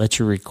 Let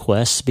your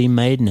requests be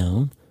made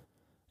known.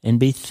 And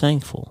be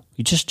thankful.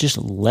 You just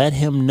let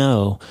him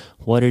know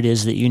what it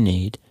is that you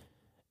need,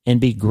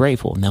 and be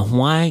grateful. Now,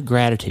 why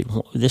gratitude?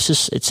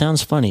 It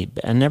sounds funny.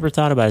 I never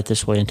thought about it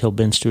this way until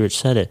Ben Stewart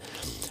said it.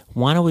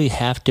 Why do we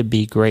have to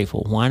be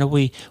grateful?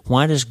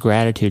 Why does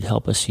gratitude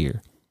help us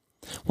here?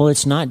 Well,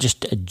 it's not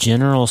just a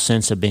general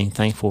sense of being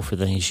thankful for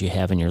things you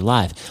have in your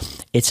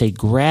life. It's a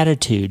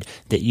gratitude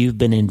that you've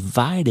been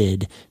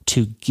invited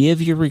to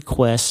give your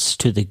requests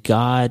to the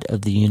God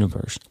of the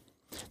universe.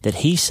 That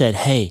he said,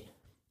 hey,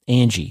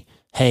 Angie,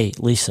 hey,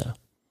 Lisa,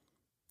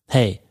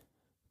 hey,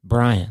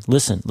 Brian,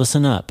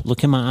 listen up.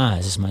 Look in my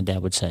eyes, as my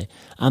dad would say.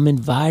 I'm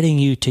inviting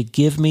you to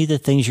give me the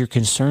things you're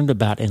concerned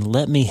about and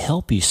let me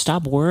help you.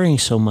 Stop worrying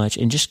so much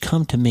and just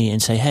come to me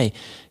and say, hey,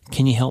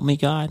 can you help me,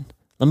 God?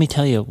 Let me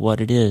tell you what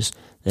it is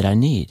that I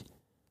need.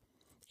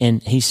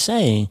 And he's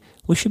saying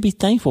we should be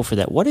thankful for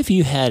that. What if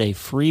you had a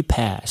free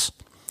pass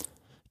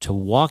to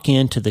walk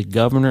into the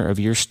governor of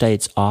your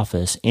state's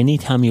office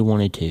anytime you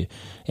wanted to,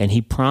 and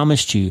he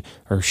promised you,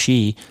 or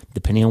she,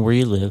 depending on where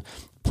you live,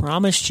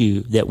 promised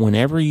you that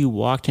whenever you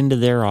walked into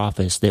their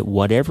office, that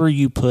whatever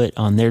you put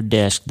on their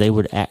desk, they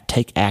would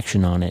take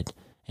action on it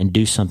and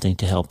do something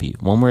to help you,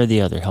 one way or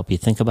the other, help you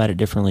think about it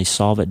differently,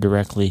 solve it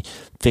directly,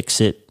 fix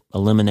it,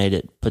 eliminate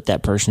it, put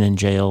that person in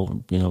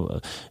jail,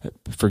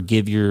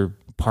 forgive your,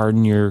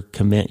 pardon your,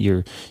 commit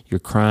your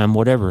crime,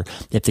 whatever.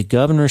 If the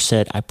governor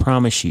said, I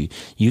promise you,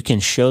 you can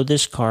show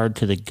this card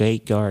to the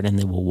gate guard and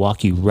they will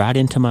walk you right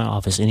into my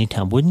office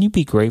anytime, wouldn't you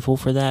be grateful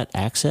for that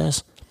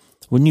access?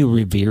 Wouldn't you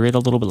revere it a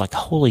little bit? Like,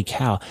 holy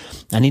cow,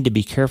 I need to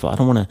be careful. I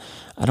don't want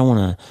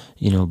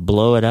to,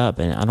 blow it up,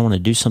 and I don't want to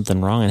do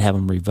something wrong and have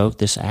them revoke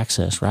this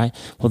access, right?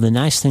 Well, the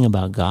nice thing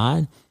about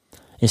God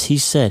is he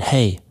said,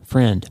 hey,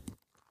 friend,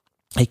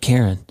 hey,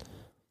 Karen,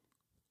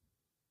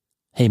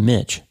 hey,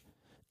 Mitch,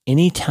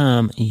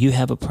 anytime you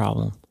have a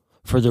problem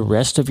for the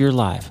rest of your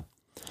life,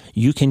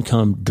 you can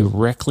come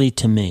directly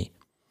to me.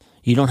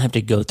 You don't have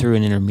to go through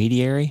an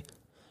intermediary.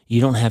 You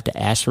don't have to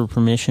ask for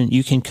permission.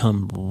 You can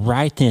come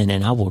right then,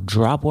 and I will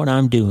drop what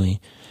I'm doing,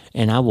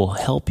 and I will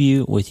help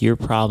you with your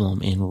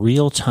problem in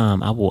real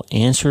time. I will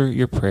answer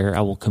your prayer.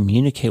 I will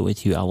communicate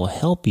with you. I will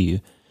help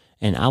you,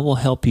 and I will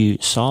help you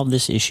solve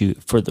this issue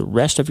for the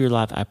rest of your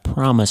life. I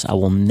promise I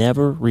will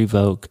never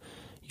revoke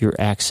your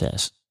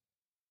access.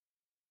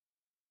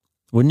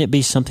 Wouldn't it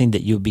be something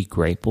that you'd be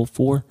grateful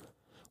for?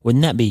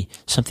 Wouldn't that be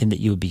something that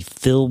you would be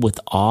filled with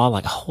awe?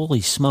 Like,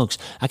 holy smokes,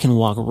 I can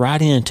walk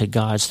right into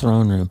God's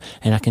throne room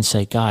and I can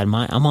say, God,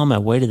 I'm on my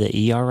way to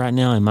the ER right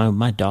now, and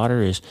my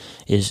daughter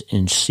is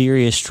in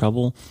serious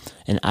trouble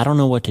and I don't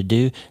know what to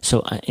do.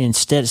 So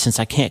instead, since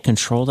I can't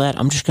control that,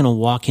 I'm just going to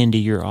walk into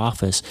your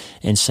office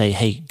and say,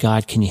 hey,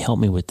 God, can you help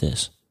me with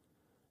this?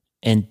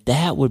 And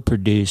that would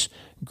produce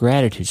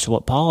gratitude. So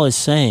what Paul is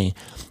saying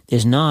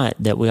is not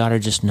that we ought to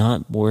just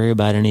not worry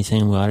about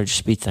anything. We ought to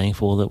just be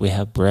thankful that we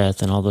have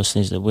breath and all those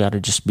things, that we ought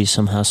to just be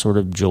somehow sort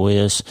of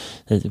joyous.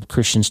 That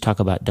Christians talk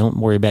about, don't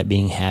worry about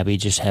being happy,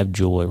 just have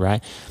joy,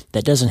 right?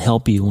 That doesn't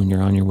help you when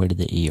you're on your way to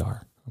the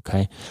ER,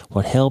 okay?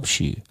 What helps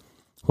you,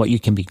 what you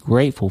can be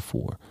grateful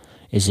for,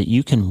 is that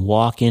you can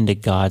walk into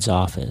God's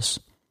office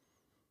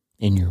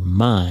in your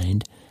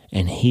mind,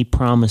 and He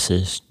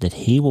promises that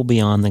He will be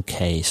on the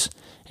case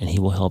and He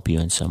will help you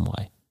in some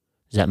way.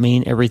 Does that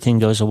mean everything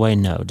goes away?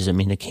 No. Does it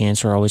mean the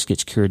cancer always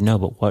gets cured? No.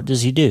 But what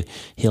does He do?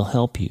 He'll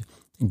help you.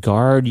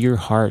 Guard your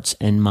hearts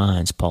and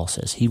minds, Paul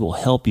says. He will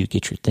help you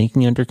get your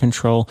thinking under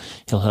control.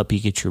 He'll help you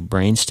get your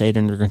brain state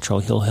under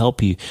control. He'll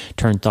help you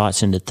turn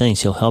thoughts into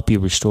things. He'll help you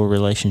restore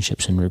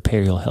relationships and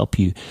repair. He'll help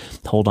you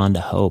hold on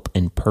to hope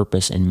and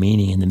purpose and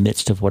meaning in the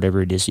midst of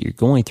whatever it is that you're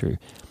going through.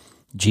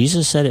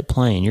 Jesus said it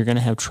plain. You're going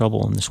to have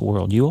trouble in this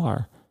world. You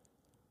are.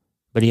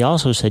 But He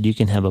also said you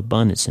can have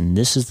abundance. And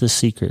this is the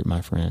secret, my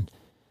friend,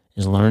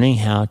 is learning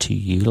how to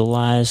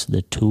utilize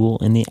the tool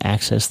and the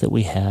access that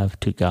we have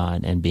to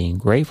God and being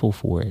grateful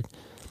for it,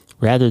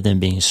 rather than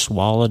being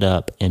swallowed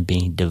up and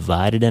being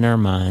divided in our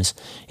minds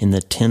in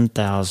the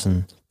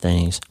 10,000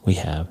 things we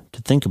have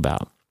to think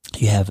about.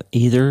 You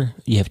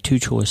have two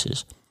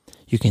choices.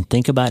 You can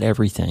think about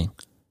everything,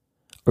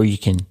 or you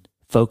can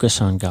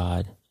focus on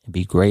God and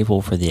be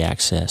grateful for the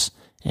access,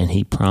 and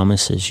He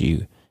promises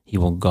you He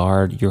will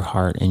guard your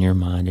heart and your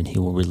mind, and He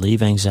will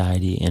relieve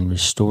anxiety and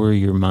restore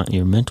your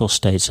mental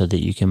state so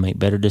that you can make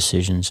better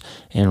decisions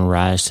and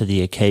rise to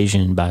the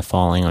occasion by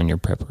falling on your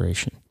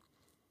preparation.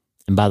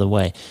 And by the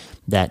way,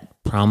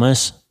 that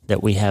promise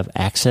that we have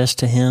access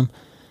to Him,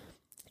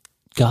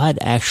 God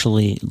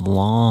actually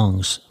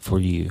longs for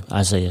you,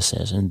 Isaiah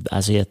says in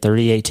Isaiah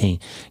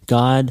 30:18.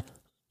 God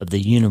of the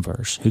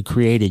universe, who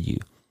created you,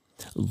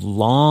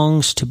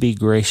 longs to be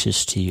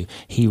gracious to you.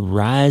 He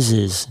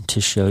rises to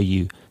show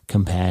you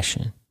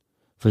compassion.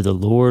 For the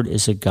Lord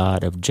is a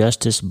God of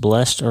justice.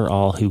 Blessed are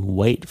all who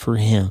wait for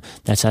Him.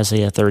 That's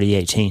Isaiah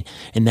 30:18.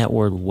 And that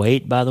word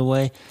wait, by the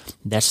way,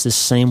 that's the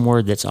same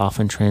word that's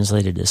often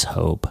translated as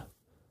hope.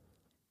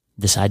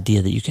 This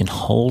idea that you can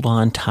hold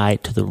on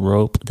tight to the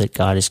rope that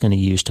God is going to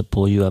use to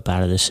pull you up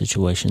out of this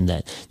situation,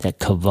 that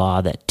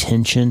kavah, that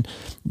tension,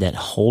 that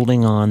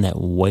holding on, that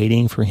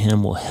waiting for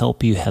Him will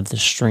help you have the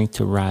strength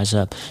to rise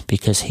up,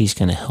 because He's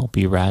going to help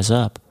you rise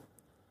up.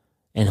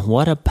 And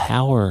what a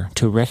power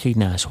to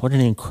recognize, what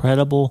an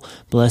incredible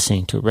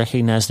blessing to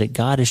recognize that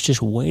God is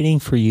just waiting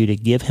for you to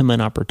give Him an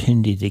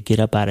opportunity to get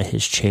up out of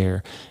His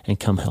chair and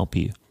come help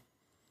you.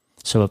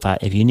 So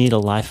if you need a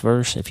life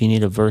verse, if you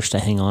need a verse to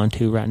hang on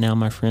to right now,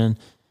 my friend,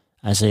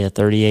 Isaiah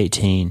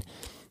 30:18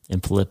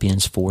 and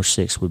Philippians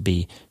 4:6 would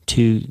be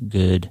two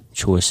good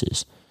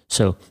choices.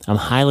 So I'm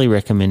highly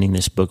recommending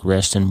this book,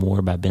 Rest and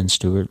More by Ben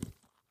Stewart,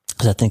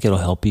 because I think it'll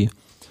help you.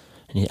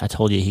 And I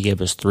told you he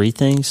gave us three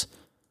things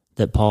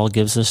that Paul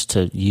gives us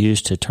to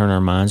use to turn our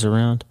minds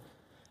around.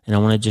 And I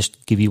want to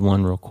just give you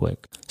one real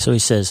quick. So he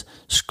says,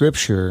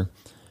 Scripture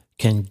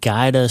can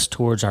guide us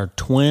towards our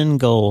twin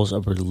goals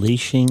of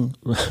relinquishing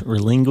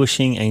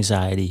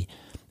anxiety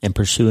and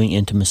pursuing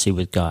intimacy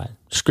with God.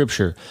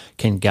 Scripture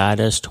can guide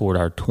us toward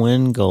our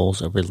twin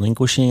goals of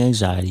relinquishing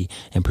anxiety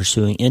and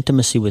pursuing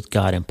intimacy with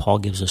God. And Paul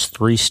gives us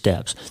 3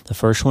 steps. The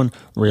first one,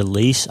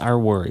 release our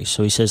worries.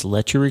 So he says,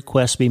 let your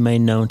requests be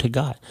made known to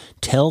God.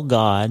 Tell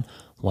God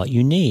what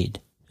you need.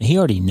 He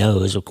already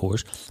knows, of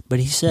course, but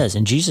he says,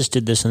 and Jesus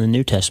did this in the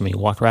New Testament.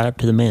 He walked right up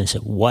to the man and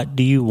said, what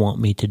do you want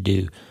me to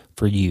do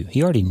for you?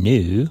 He already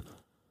knew.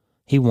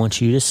 He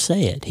wants you to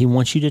say it. He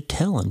wants you to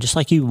tell him. Just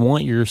like you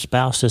want your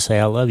spouse to say,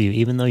 I love you,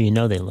 even though you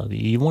know they love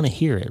you. You want to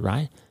hear it,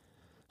 right?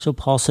 So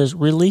Paul says,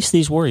 release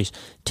these worries.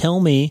 Tell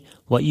me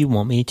what you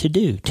want me to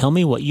do. Tell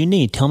me what you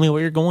need. Tell me what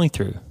you're going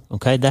through.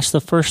 Okay, that's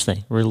the first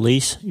thing.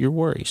 Release your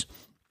worries.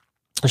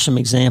 There's some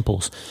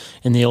examples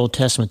in the Old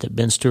Testament that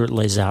Ben Stewart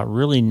lays out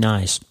really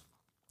nice.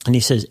 And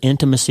he says,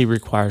 intimacy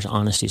requires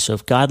honesty. So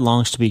if God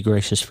longs to be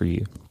gracious for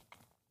you,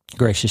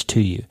 gracious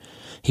to you,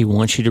 he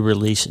wants you to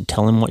release and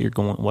tell him what you're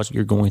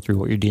going through,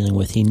 what you're dealing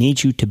with. He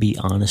needs you to be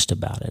honest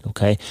about it,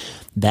 okay?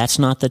 That's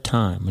not the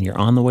time. When you're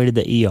on the way to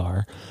the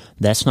ER,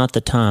 that's not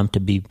the time to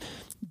be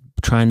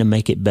trying to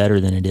make it better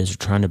than it is, or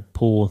trying to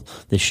pull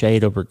the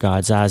shade over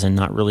God's eyes and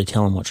not really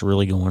tell him what's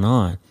really going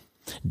on.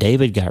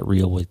 David got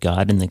real with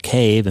God in the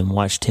cave and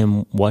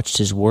watched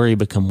his worry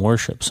become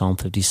worship, Psalm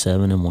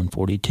 57 and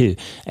 142.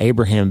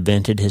 Abraham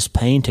vented his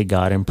pain to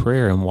God in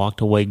prayer and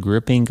walked away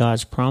gripping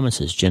God's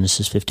promises,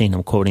 Genesis 15.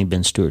 I'm quoting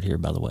Ben Stewart here,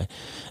 by the way.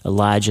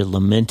 Elijah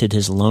lamented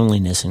his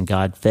loneliness, and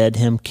God fed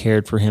him,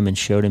 cared for him, and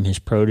showed him his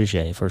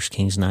protege, 1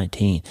 Kings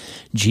 19.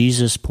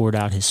 Jesus poured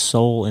out his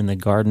soul in the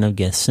Garden of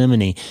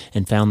Gethsemane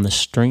and found the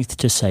strength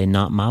to say,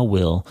 "Not my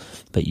will,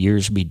 but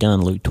yours be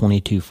done," Luke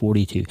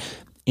 22:42.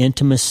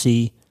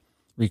 Intimacy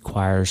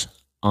requires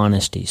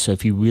honesty. So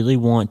if you really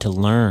want to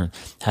learn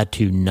how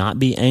to not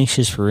be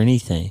anxious for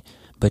anything,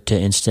 but to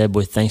instead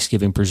with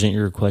thanksgiving present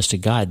your request to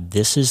God,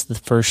 this is the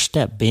first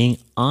step, being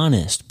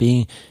honest,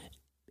 being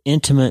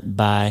intimate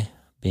by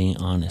being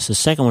honest. The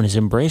second one is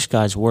embrace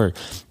God's word.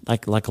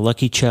 Like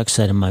Lucky Chuck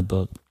said in my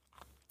book,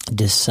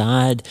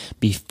 decide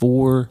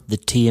before the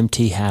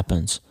TMT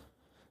happens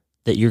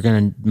that you're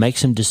going to make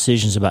some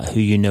decisions about who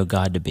you know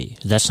God to be.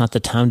 That's not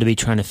the time to be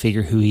trying to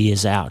figure who he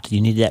is out.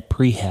 You need that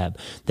prehab,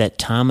 that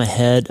time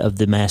ahead of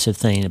the massive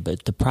thing.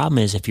 But the problem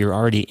is if you're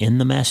already in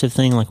the massive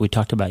thing, like we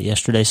talked about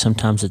yesterday,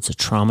 sometimes it's a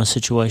trauma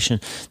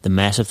situation. The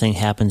massive thing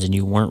happens and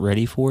you weren't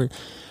ready for it.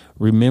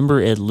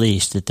 Remember at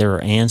least that there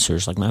are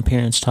answers. Like my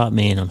parents taught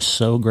me, and I'm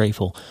so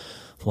grateful.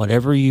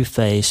 Whatever you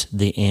face,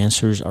 the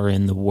answers are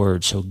in the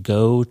Word. So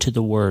go to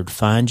the Word.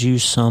 Find you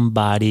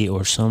somebody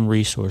or some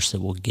resource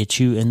that will get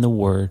you in the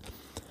Word,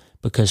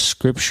 because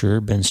Scripture,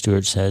 Ben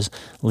Stewart says,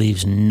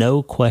 leaves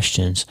no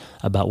questions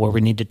about where we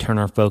need to turn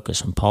our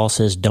focus. When Paul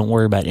says, don't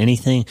worry about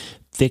anything,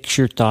 fix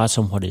your thoughts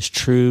on what is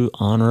true,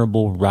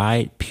 honorable,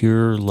 right,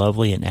 pure,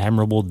 lovely, and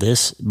admirable.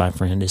 This, my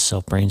friend, is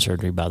self-brain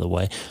surgery, by the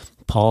way.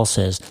 Paul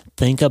says,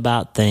 think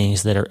about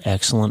things that are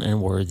excellent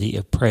and worthy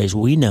of praise.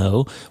 We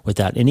know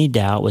without any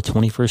doubt with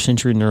 21st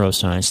century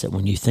neuroscience that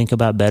when you think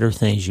about better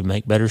things, you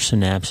make better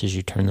synapses,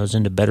 you turn those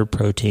into better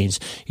proteins,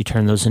 you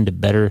turn those into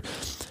better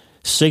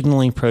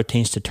signaling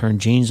proteins to turn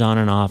genes on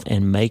and off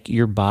and make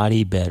your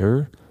body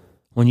better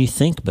when you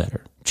think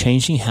better.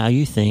 Changing how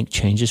you think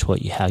changes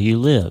how you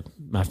live.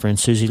 My friend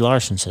Susie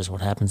Larson says,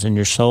 what happens in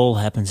your soul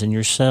happens in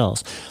your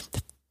cells.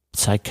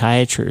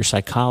 Psychiatry or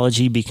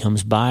psychology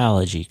becomes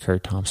biology,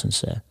 Kurt Thompson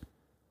said.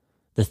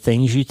 The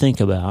things you think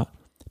about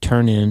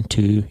turn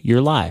into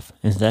your life.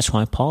 And that's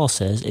why Paul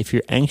says, if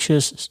you're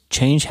anxious,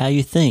 change how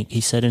you think.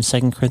 He said in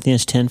 2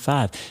 Corinthians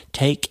 10:5,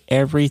 take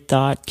every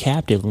thought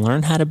captive.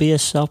 Learn how to be a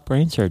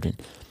self-brain surgeon.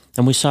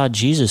 And we saw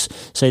Jesus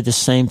say the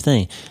same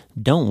thing.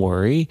 Don't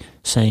worry,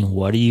 saying,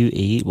 what do you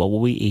eat? What will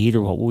we eat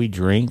or what will we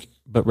drink?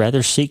 But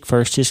rather seek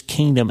first his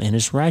kingdom and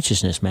his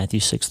righteousness,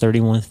 Matthew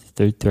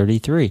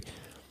 6:31-33.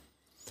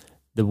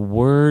 The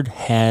Word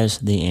has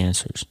the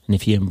answers. And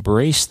if you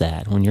embrace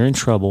that, when you're in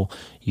trouble,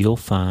 you'll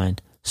find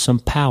some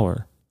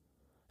power.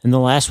 And the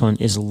last one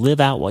is live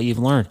out what you've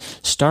learned.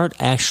 Start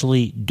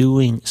actually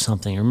doing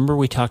something. Remember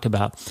we talked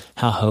about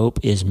how hope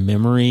is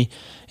memory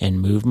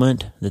and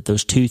movement, that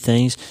those two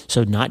things.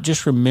 So not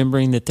just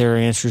remembering that there are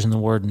answers in the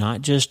Word,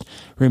 not just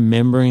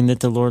remembering that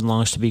the Lord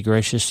longs to be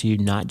gracious to you,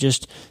 not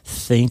just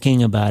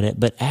thinking about it,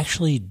 but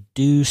actually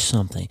do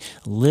something.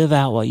 Live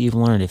out what you've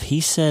learned. If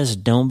he says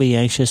don't be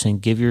anxious and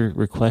give your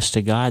request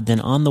to God, then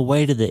on the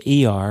way to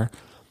the ER,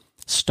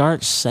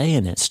 start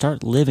saying it.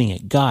 Start living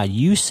it. God,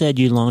 you said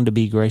you long to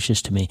be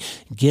gracious to me.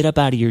 Get up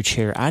out of your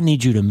chair. I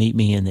need you to meet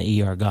me in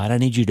the ER, God. I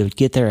need you to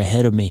get there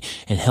ahead of me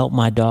and help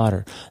my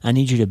daughter. I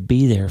need you to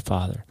be there,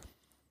 Father.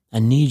 I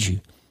need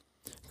you.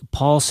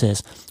 Paul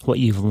says, what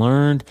you've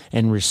learned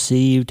and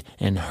received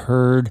and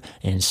heard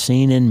and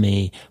seen in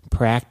me,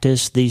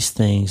 practice these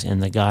things,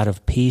 and the God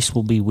of peace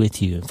will be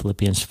with you, in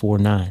Philippians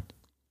 4:9.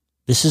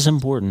 This is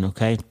important,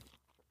 okay?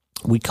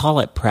 We call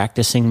it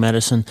practicing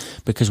medicine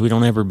because we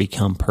don't ever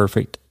become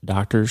perfect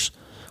doctors.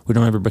 We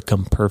don't ever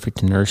become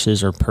perfect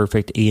nurses or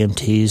perfect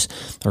EMTs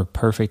or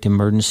perfect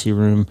emergency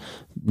room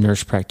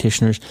nurse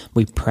practitioners.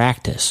 We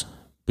practice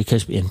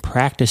because in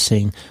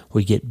practicing,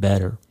 we get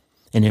better.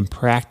 And in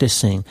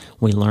practicing,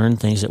 we learn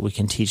things that we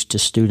can teach to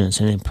students.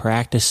 And in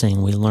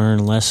practicing, we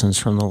learn lessons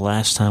from the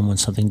last time when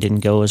something didn't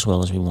go as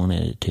well as we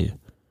wanted it to.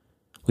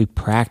 We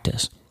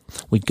practice.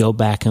 We go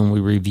back and we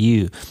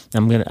review.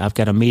 I've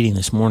got a meeting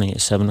this morning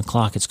at 7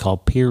 o'clock. It's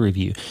called peer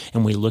review.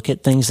 And we look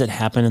at things that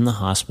happen in the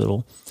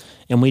hospital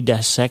and we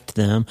dissect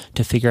them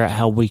to figure out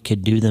how we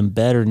could do them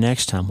better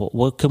next time.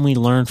 What can we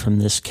learn from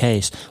this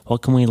case?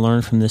 What can we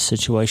learn from this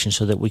situation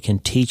so that we can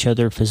teach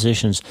other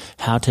physicians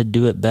how to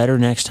do it better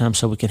next time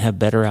so we can have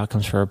better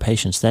outcomes for our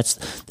patients? That's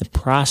the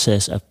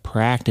process of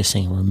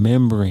practicing,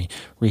 remembering,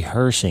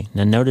 rehearsing.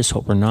 Now notice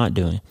what we're not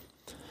doing.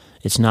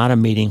 It's not a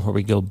meeting where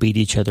we go beat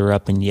each other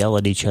up and yell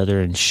at each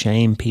other and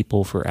shame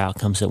people for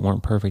outcomes that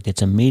weren't perfect.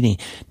 It's a meeting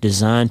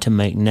designed to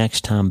make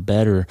next time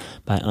better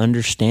by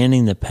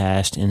understanding the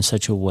past in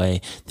such a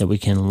way that we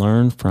can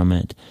learn from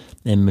it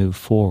and move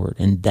forward.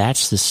 And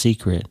that's the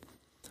secret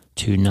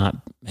to not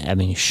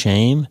having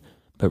shame,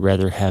 but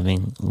rather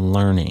having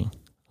learning,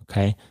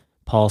 okay?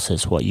 Paul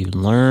says, what you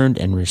learned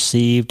and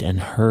received and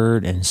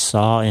heard and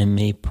saw in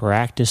me,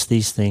 practice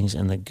these things,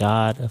 and the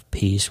God of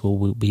peace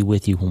will be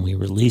with you. When we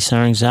release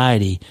our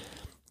anxiety,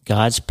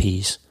 God's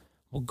peace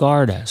will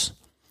guard us.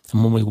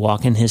 And when we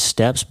walk in his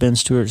steps, Ben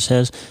Stewart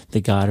says,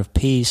 the God of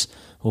peace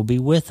will be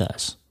with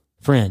us.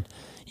 Friend,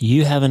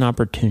 you have an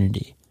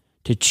opportunity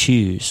to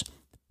choose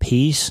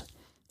peace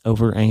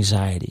over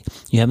anxiety.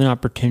 You have an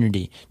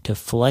opportunity to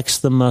flex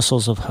the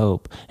muscles of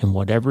hope in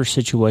whatever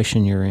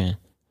situation you're in.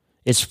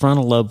 It's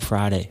Frontal Lobe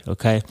Friday,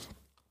 okay?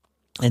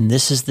 And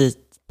this is the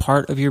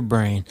part of your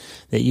brain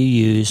that you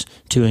use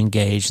to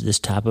engage this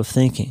type of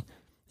thinking.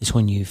 It's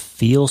when you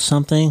feel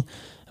something,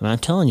 and I'm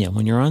telling you,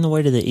 when you're on the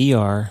way to the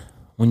ER,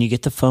 when you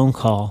get the phone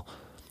call,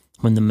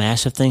 when the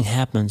massive thing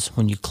happens,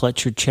 when you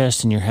clutch your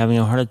chest and you're having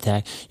a heart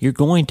attack, you're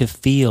going to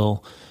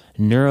feel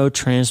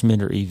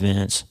neurotransmitter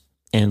events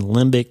and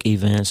limbic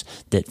events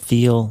that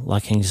feel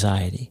like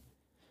anxiety.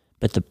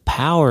 But the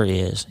power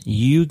is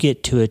you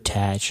get to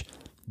attach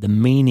the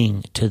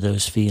meaning to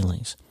those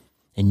feelings.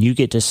 And you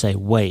get to say,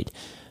 wait,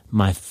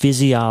 my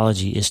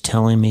physiology is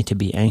telling me to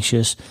be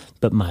anxious,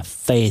 but my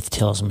faith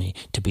tells me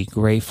to be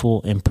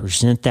grateful and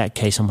present that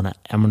case. I'm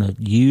gonna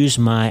use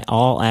my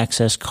all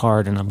access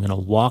card, and I'm gonna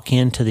walk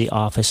into the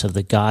office of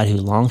the God who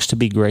longs to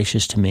be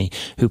gracious to me,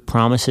 who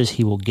promises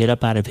he will get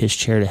up out of his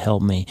chair to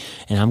help me.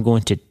 And I'm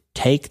going to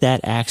take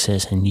that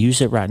access and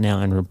use it right now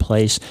and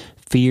replace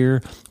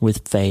fear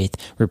with faith,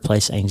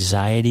 replace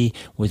anxiety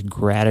with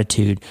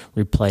gratitude,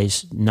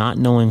 replace not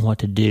knowing what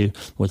to do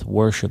with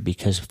worship.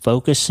 Because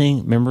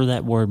focusing, remember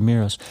that word,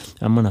 miros,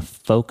 I'm going to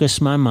focus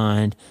my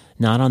mind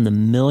not on the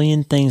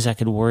million things I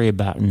could worry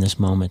about in this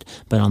moment,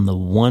 but on the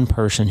one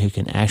person who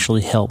can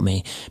actually help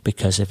me.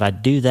 Because if I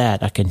do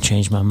that, I can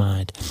change my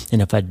mind.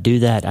 And if I do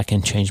that, I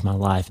can change my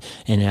life.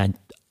 And I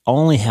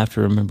only have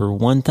to remember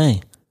one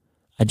thing.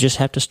 I just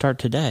have to start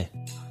today.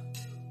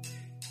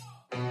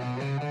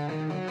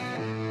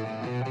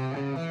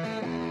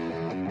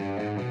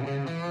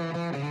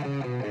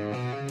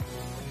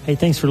 Hey,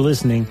 thanks for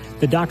listening.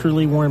 The Dr.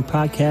 Lee Warren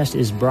podcast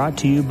is brought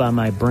to you by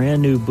my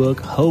brand new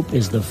book, Hope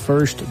is the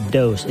First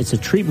Dose. It's a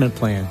treatment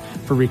plan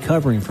for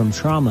recovering from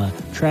trauma,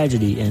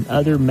 tragedy, and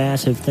other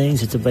massive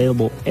things. It's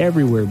available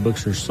everywhere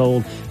books are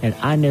sold, and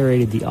I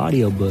narrated the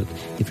audiobook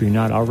if you're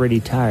not already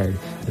tired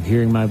of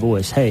hearing my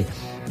voice. Hey,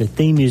 the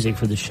theme music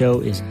for the show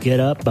is Get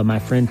Up by my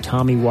friend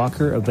Tommy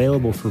Walker,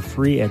 available for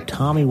free at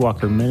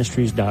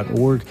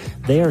TommyWalkerMinistries.org.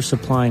 They are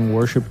supplying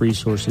worship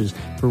resources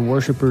for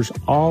worshipers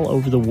all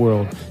over the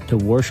world to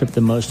worship the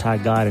Most High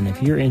God. And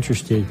if you're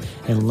interested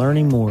in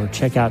learning more,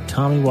 check out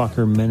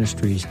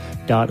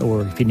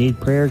TommyWalkerMinistries.org. If you need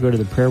prayer, go to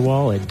the prayer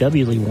wall at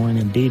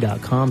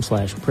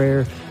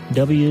wleewarrenmd.com/prayer,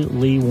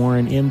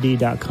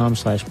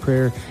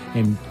 wleewarrenmd.com/prayer,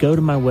 and go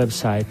to my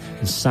website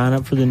and sign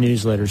up for the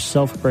newsletter,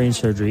 Self-Brain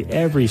Surgery,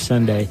 every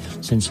Sunday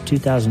since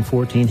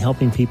 2014,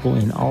 helping people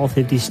in all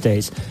 50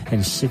 states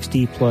and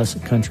 60-plus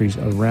countries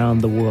around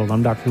the world.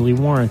 I'm Dr. Lee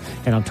Warren,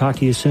 and I'll talk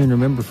to you soon.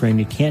 Remember, friend,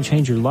 you can't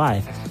change your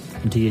life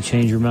until you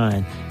change your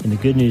mind. And the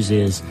good news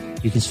is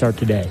you can start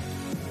today.